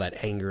like all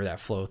that anger that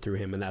flowed through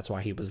him, and that's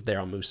why he was there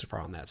on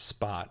Mustafar on that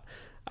spot.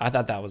 I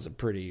thought that was a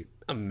pretty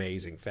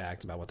amazing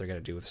fact about what they're going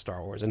to do with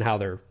Star Wars and how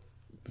they're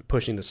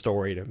pushing the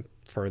story to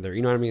further,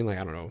 you know what I mean? Like,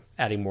 I don't know,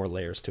 adding more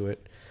layers to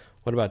it.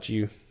 What about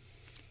you?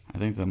 I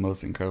think the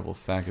most incredible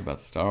fact about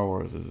Star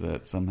Wars is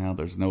that somehow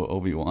there's no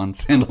Obi-Wan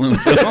standalone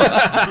film.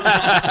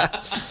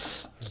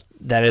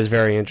 That is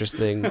very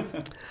interesting.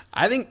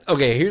 I think,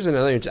 okay, here's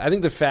another. I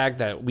think the fact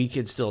that we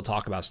could still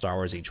talk about Star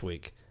Wars each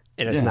week,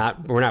 and it's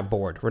we're not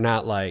bored. We're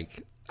not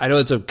like, I know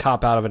it's a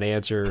cop out of an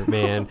answer,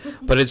 man,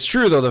 but it's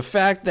true though. The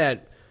fact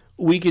that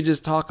we could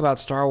just talk about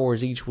Star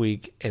Wars each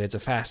week, and it's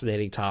a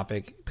fascinating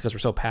topic because we're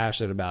so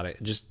passionate about it.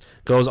 It just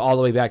goes all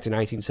the way back to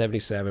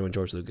 1977 when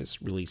George Lucas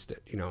released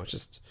it. You know, it's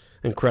just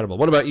incredible.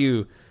 What about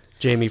you,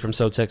 Jamie from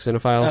SoTech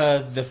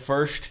Cinephiles? The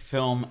first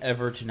film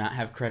ever to not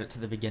have credits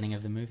at the beginning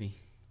of the movie.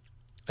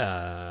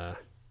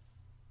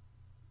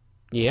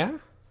 Yeah,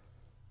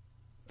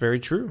 very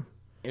true.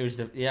 It was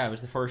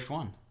the first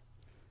one.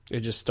 It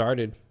just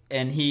started,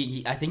 and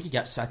I think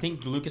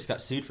Lucas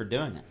got sued for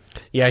doing it.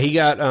 Yeah, he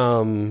got the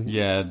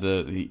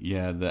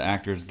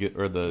actors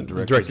the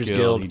directors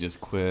guild. He just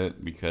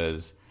quit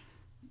because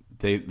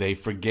they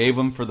forgave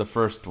him for the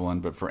first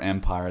one, but for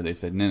Empire they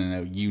said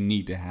no, you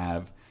need to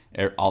have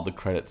all the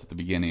credits at the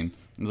beginning.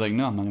 He was like,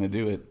 no, I'm not going to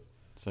do it.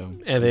 So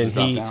and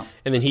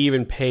then he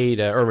even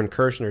paid Irvin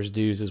Kershner's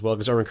dues as well,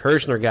 because Irvin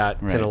Kershner got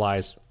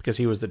penalized because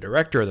he was the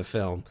director of the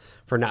film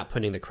for not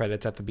putting the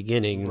credits at the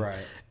beginning. Right.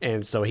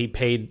 And so he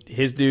paid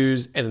his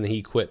dues, and then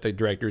he quit the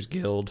Directors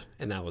Guild,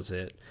 and that was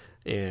it.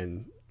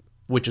 And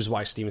which is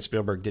why Steven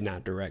Spielberg did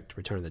not direct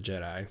Return of the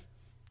Jedi.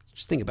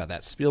 Just think about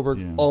that. Spielberg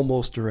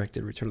almost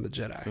directed Return of the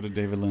Jedi. So did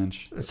David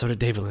Lynch. And so did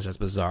David Lynch. That's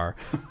bizarre.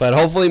 But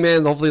hopefully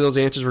those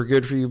answers were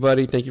good for you,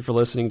 buddy. Thank you for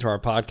listening to our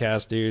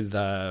podcast, dude.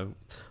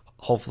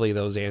 Hopefully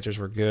those answers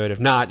were good.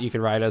 If not, you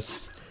can write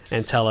us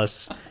and tell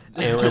us,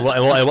 and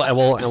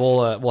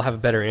we'll have a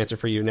better answer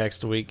for you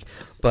next week.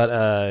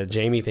 But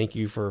Jamie, thank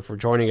you for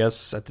joining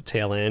us at the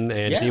tail end.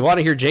 And if you want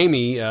to hear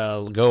Jamie,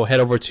 go head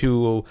over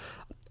to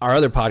our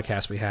other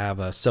podcast we have,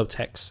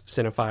 SoTech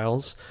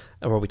Cinephiles,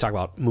 where we talk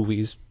about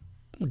movies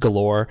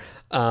galore.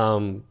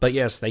 But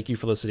yes, thank you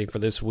for listening for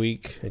this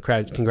week. And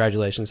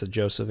congratulations to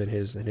Joseph and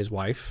his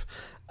wife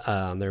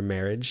on their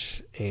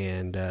marriage.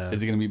 And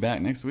is he going to be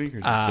back next week, or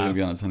is he still going to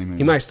be on his honeymoon?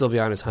 He might still be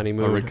on his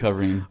honeymoon, or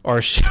recovering,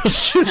 or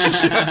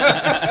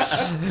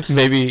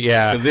maybe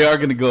because they are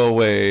going to go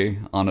away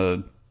on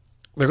a.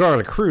 They're going on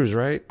a cruise,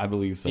 right? I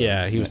believe so.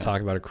 Yeah, he was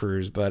talking about a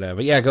cruise,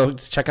 but yeah, go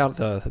check out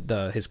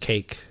his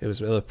cake. It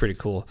looked pretty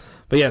cool.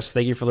 But yes,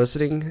 thank you for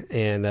listening,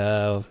 and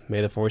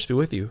may the force be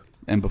with you.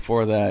 And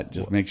before that,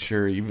 just make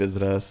sure you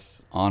visit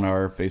us on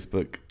our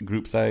Facebook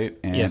group site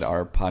and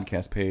our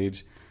podcast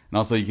page. And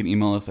also you can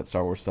email us at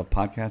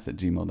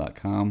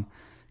StarWarsStuffPodcast@gmail.com.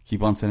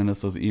 Keep on sending us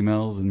those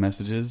emails and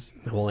messages.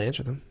 We'll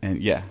answer them. And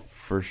yeah,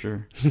 for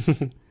sure.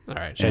 All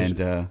right. Should I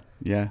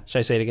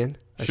say it again?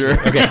 Sure.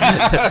 Okay.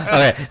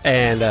 Okay.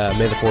 And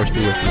may the force be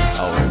with you.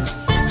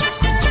 Always.